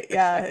 right.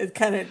 Yeah.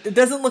 It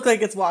doesn't look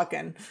like it's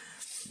walking.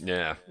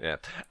 Yeah, yeah.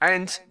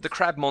 And the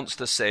crab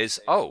monster says,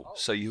 "Oh,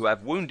 so you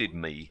have wounded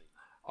me.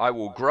 I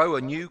will grow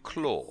a new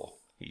claw,"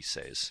 he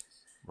says.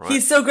 Right?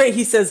 He's so great.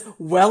 He says,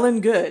 "Well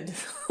and good.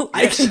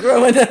 I Yes.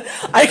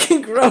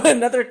 can grow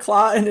another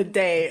claw in a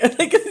day."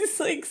 Like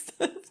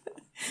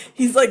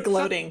he's like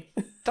gloating.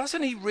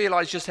 Doesn't he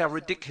realise just how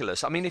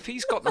ridiculous? I mean, if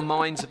he's got the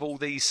minds of all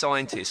these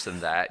scientists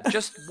and that,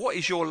 just what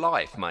is your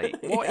life, mate?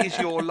 What is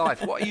your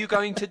life? What are you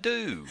going to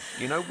do?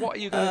 You know, what are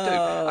you going to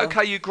do?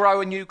 Okay, you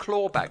grow a new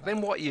claw back.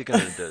 Then what are you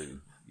going to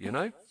do? You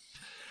know?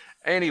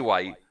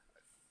 Anyway,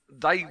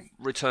 they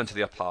return to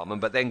the apartment,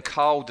 but then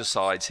Carl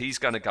decides he's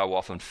going to go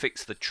off and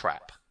fix the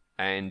trap.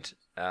 And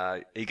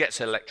he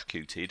gets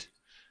electrocuted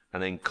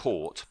and then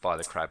caught by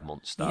the crab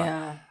monster.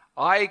 Yeah.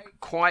 I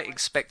quite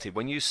expected,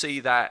 when you see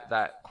that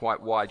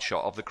quite wide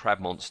shot of the crab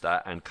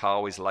monster and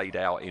Carl is laid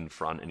out in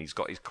front and he's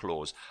got his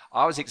claws,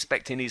 I was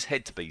expecting his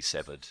head to be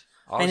severed.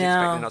 I was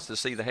expecting us to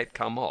see the head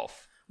come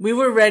off. We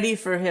were ready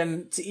for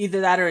him to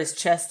either that or his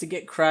chest to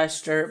get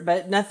crushed,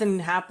 but nothing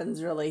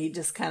happens really. He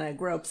just kind of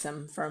gropes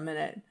him for a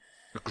minute.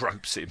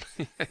 Gropes him.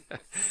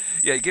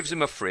 Yeah, he gives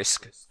him a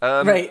frisk.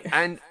 Right.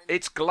 And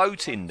it's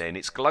gloating then.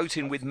 It's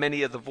gloating with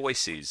many of the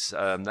voices.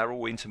 They're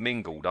all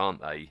intermingled,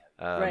 aren't they?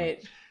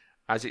 Right.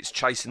 As it's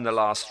chasing the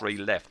last three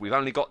left. We've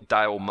only got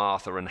Dale,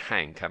 Martha and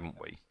Hank, haven't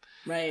we?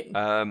 Right.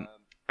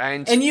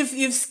 And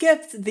you've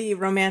skipped the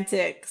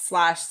romantic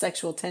 /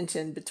 sexual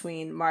tension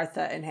between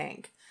Martha and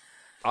Hank.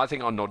 I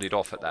think I nodded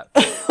off at that.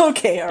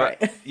 Okay, all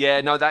right.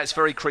 Yeah, no, that's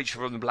very Creature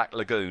from the Black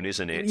Lagoon,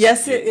 isn't it?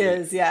 Yes, it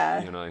is,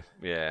 yeah. You know,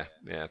 yeah.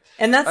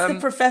 And that's the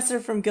professor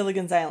from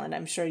Gilligan's Island.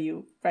 I'm sure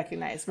you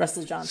recognize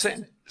Russell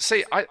Johnson.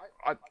 See, I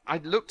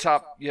looked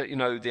up, you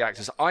know, the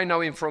actors. I know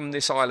him from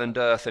This Island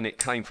Earth and It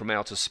Came from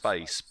Outer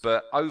Space.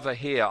 But over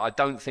here, I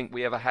don't think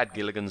we ever had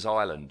Gilligan's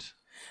Island.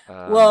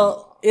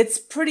 Well, it's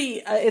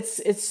pretty.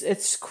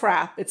 It's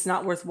crap. It's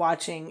not worth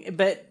watching,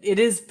 but it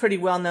is pretty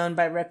well known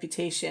by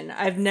reputation.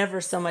 I've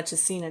never so much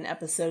as seen an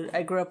episode.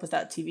 I grew up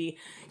without TV.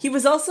 He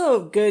was also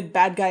a good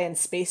bad guy in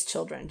Space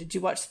Children. Did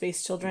you watch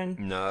Space Children?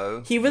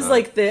 No. He was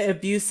like the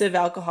abusive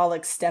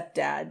alcoholic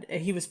stepdad.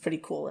 He was pretty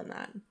cool in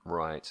that.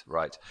 Right.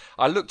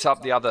 I looked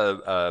up the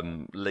other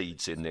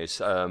leads in this.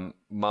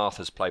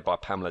 Martha's played by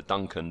Pamela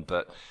Duncan,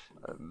 but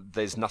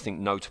there's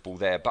nothing notable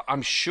there. But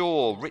I'm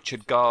sure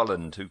Richard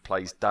Garland, who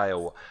plays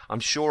Dale, I'm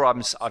sure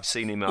I've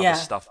seen him in other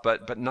stuff,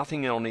 but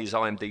nothing on his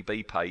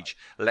IMDb page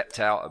leapt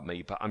out at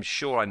me. But I'm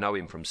sure I know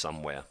him from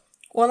somewhere.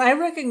 Well, I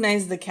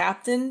recognize the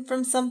captain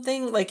from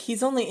something. Like,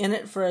 he's only in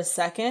it for a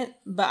second,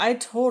 but I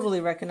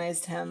totally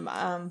recognized him.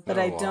 But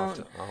I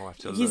don't. I'll have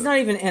to he's look. not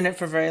even in it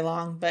for very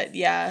long. But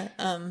yeah.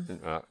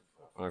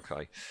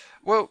 Okay.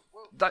 Well,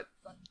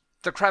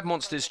 the crab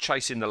monster's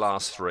chasing the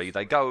last three.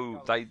 They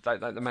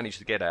manage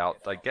to get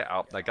out. They get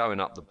up. They're going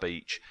up the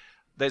beach.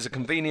 There's a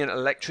convenient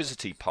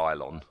electricity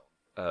pylon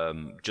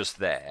just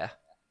there.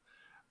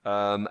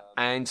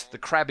 And the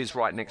crab is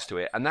right next to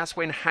it. And that's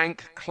when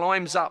Hank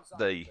climbs up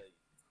the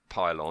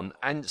pylon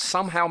and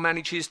somehow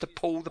manages to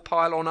pull the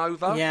pylon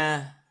over.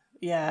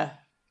 Yeah.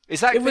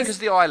 Is that because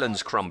the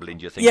island's crumbling,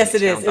 do you think? Yes,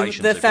 it is.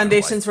 The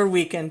foundations were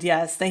weakened.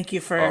 Yes. Thank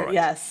you for... right.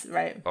 Yes,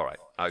 right. All right.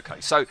 Okay.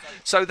 So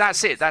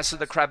that's it. That's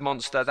the crab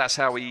monster. That's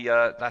how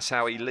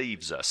he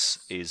leaves us,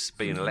 is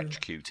being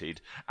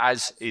electrocuted,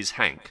 as is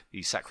Hank.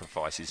 He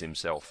sacrifices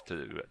himself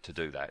to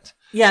do that.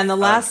 Yeah, and the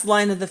last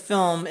line of the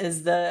film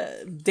is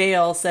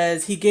Dale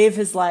says he gave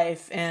his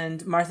life,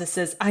 and Martha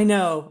says, "I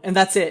know," and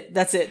that's it.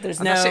 That's it. There's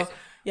no... That's it.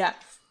 Yeah.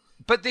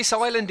 But this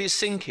island is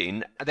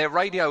sinking. Their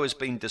radio has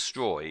been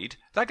destroyed.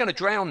 They're going to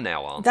drown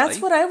now, aren't they? That's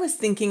what I was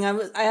thinking.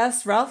 I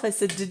asked Ralph, I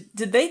said,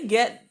 did they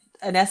get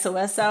an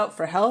SOS out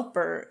for help?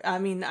 Or, I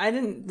mean, I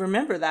didn't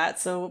remember that.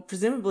 So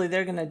presumably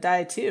they're going to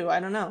die too. I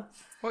don't know.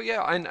 Well,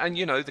 yeah. And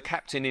you know, the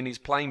captain in his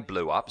plane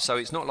blew up. So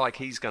it's not like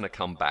he's going to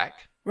come back.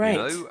 Right.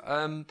 You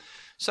know?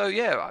 So,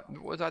 yeah,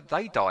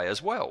 they die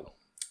as well.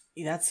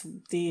 That's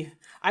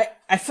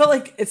I felt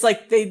like it's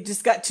like they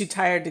just got too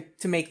tired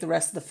to make the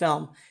rest of the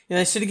film. You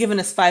know, they should have given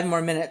us 5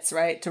 more minutes,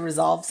 right, to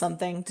resolve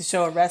something, to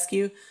show a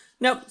rescue.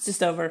 Nope, it's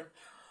just over.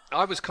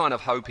 I was kind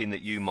of hoping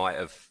that you might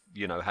have,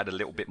 you know, had a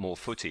little bit more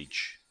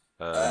footage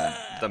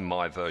than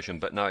my version,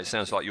 but no, it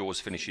sounds like yours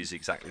finishes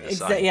exactly the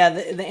same. Yeah,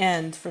 the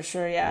end for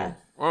sure. Yeah.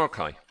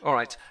 Okay, all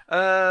right.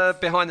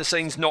 Behind the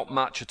scenes, not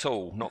much at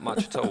all.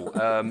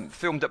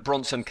 Filmed at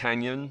Bronson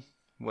Canyon.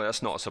 Well,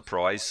 that's not a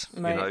surprise.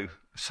 Right. You know,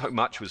 so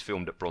much was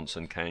filmed at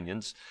Bronson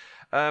Canyons.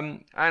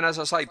 And as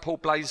I say, Paul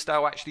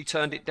Blaisdell actually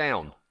turned it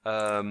down.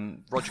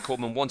 Roger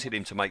Corman wanted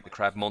him to make the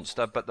crab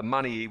monster, but the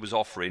money he was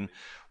offering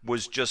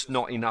was just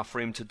not enough for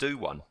him to do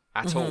one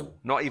at all.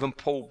 Not even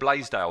Paul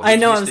Blaisdell. I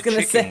know. I was going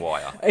to say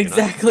wire,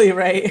 exactly, you know?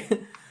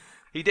 Right.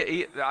 He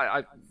did.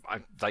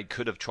 They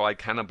could have tried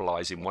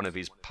cannibalizing one of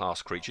his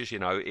past creatures. You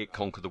know, It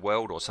Conquered the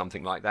World or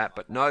something like that.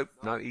 But no,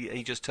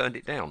 he just turned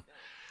it down.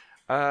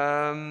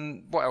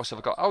 What else have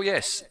I got? Oh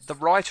yes, the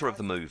writer of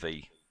the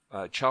movie,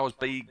 Charles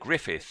B.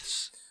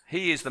 Griffiths.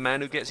 He is the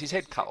man who gets his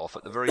head cut off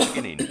at the very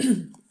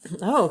beginning.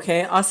 Oh,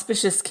 okay.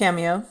 Auspicious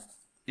cameo.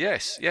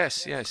 Yes,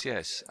 yes, yes,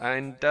 yes,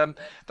 and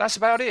that's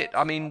about it.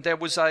 I mean, there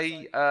was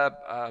a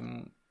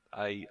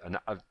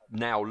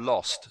now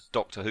lost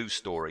Doctor Who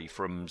story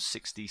from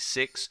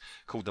 '66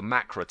 called the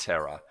Macra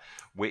Terror,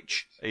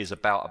 which is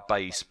about a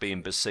base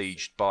being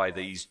besieged by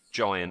these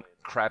giant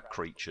crab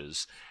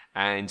creatures,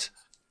 and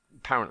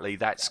apparently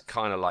that's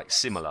kind of like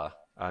similar.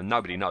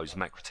 Nobody knows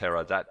Macra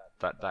Terror.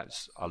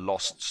 That's a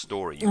lost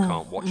story. You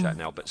can't watch that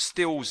now, but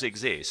stills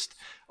exist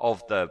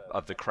of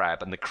the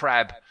crab, and the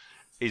crab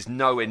is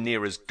nowhere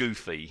near as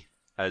goofy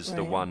as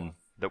the one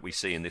that we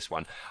see in this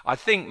one. I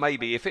think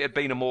maybe if it had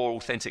been a more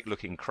authentic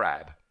looking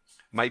crab,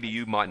 maybe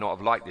you might not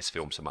have liked this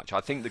film so much. I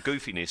think the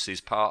goofiness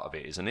is part of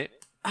it, isn't it?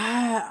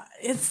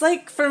 It's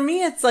like, for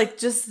me, it's like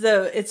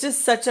it's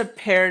just such a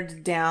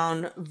pared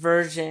down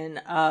version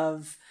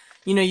of,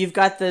 you've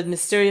got the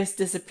mysterious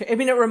disappear. I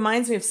mean, it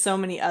reminds me of so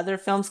many other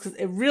films, because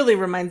it really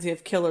reminds me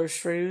of Killer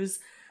Shrews,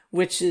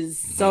 which is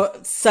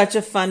such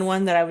a fun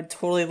one that I would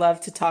totally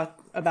love to talk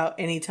about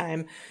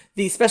anytime.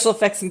 The special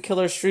effects in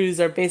Killer Shrews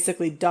are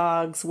basically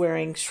dogs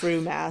wearing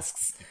shrew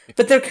masks,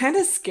 but they're kind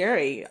of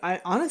scary.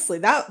 Honestly,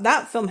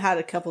 that film had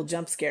a couple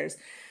jump scares,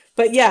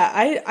 but yeah,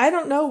 I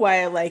don't know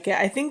why I like it.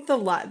 I think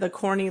the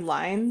corny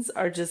lines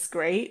are just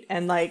great,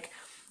 and like,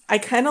 I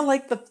kind of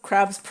like the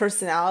crab's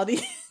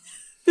personality.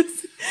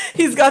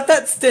 He's got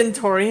that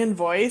stentorian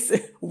voice,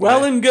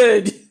 and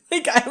good.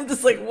 Like, I'm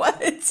just like,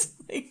 what?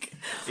 Like,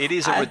 it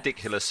is a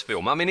ridiculous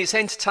film. I mean, it's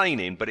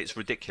entertaining, but it's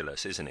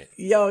ridiculous, isn't it?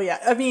 Oh yeah.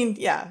 I mean,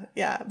 yeah.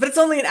 But it's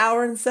only an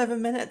hour and 7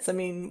 minutes. I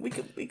mean, we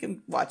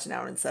can watch an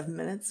hour and 7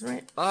 minutes,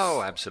 right?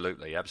 Oh,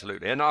 absolutely,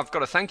 absolutely. And I've got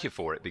to thank you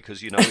for it,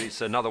 because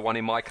it's another one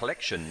in my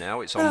collection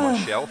now. It's on my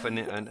shelf, and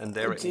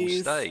there it will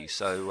stay.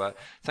 So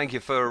thank you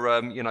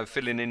for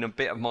filling in a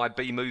bit of my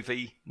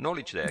B-movie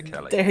knowledge there,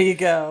 Kelly. There you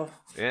go.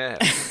 Yeah.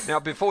 Now,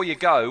 before you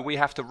go, we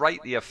have to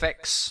rate the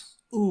effects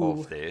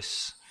of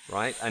this.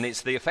 Right, and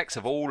it's the effects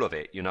of all of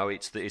it.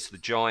 It's the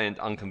giant,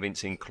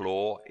 unconvincing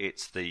claw.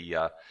 It's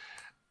the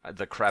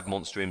crab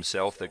monster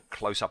himself, the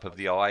close up of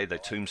the eye, the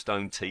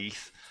tombstone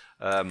teeth.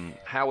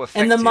 How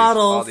effective and the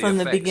model are the from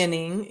effects? The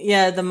beginning,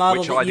 the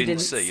model which that I you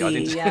didn't see.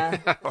 Yeah,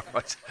 All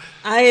right.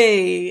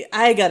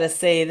 I gotta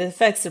say the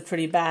effects are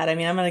pretty bad. I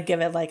mean, I'm gonna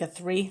give it like a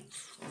 3.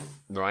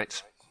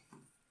 Right,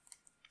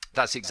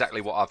 that's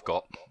exactly what I've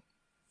got,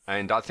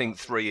 and I think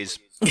 3 is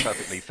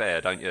perfectly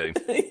fair, don't you?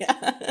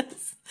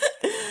 Yes.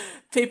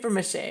 Paper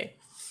mache.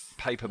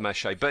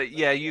 But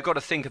yeah, you got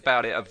to think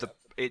about it.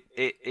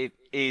 It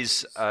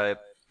is a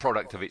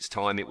product of its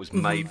time. It was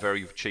made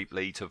very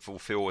cheaply to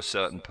fulfill a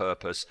certain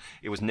purpose.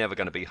 It was never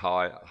going to be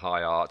high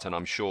art, and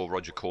I'm sure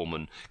Roger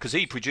Corman, because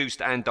he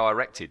produced and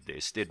directed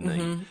this, didn't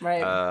he?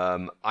 Right.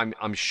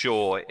 I'm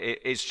sure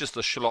it's just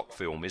a schlock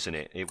film, isn't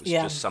it? It was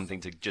just something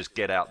to just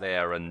get out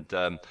there and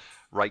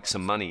rake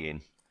some money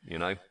in.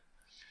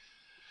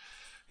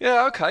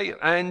 Yeah. Okay.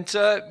 And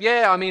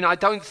I mean, I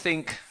don't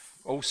think.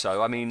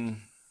 Also, I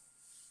mean,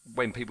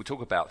 when people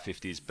talk about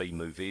 50s B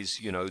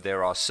movies,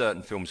 there are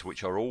certain films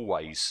which are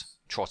always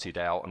trotted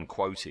out and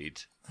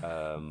quoted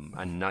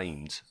and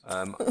named.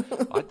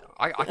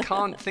 I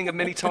can't think of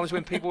many times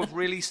when people have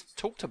really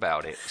talked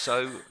about it.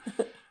 So,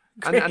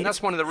 and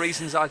that's one of the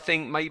reasons I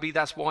think maybe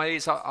that's why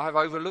I've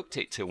overlooked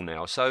it till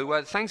now.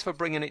 So thanks for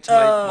bringing it to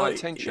my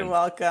attention. You're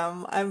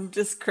welcome. I'm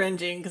just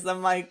cringing because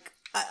I'm like,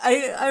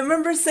 I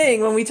remember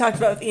saying when we talked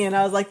about with Ian,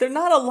 I was like, there are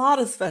not a lot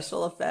of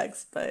special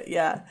effects, but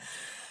yeah.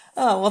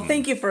 Oh, well,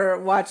 thank you for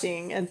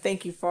watching, and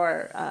thank you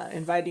for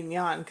inviting me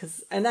on,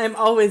 and I'm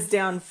always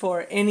down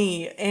for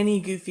any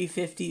goofy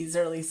 50s,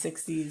 early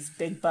 60s,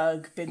 big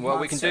bug, big monster. Well,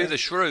 we can do the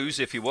shrews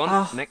if you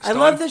want next time. I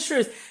love the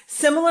shrews.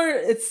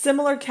 It's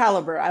similar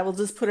caliber. I will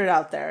just put it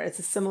out there. It's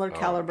a similar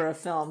caliber of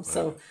film,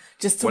 so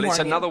just to warn it's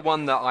you. another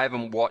one that I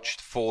haven't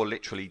watched for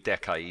literally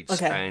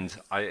decades, and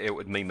it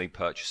would mean me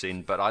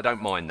purchasing, but I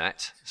don't mind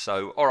that.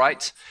 So, all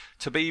right,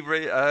 to be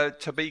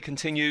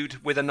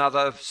continued with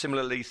another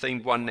similarly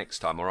themed one next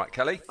time. All right,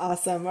 Kelly?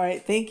 Awesome. All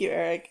right, thank you,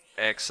 Eric.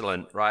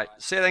 Excellent. Right,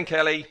 see you then,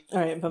 Kelly. All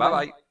right,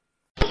 bye-bye.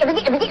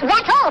 Bye-bye.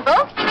 That's all,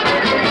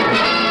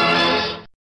 folks.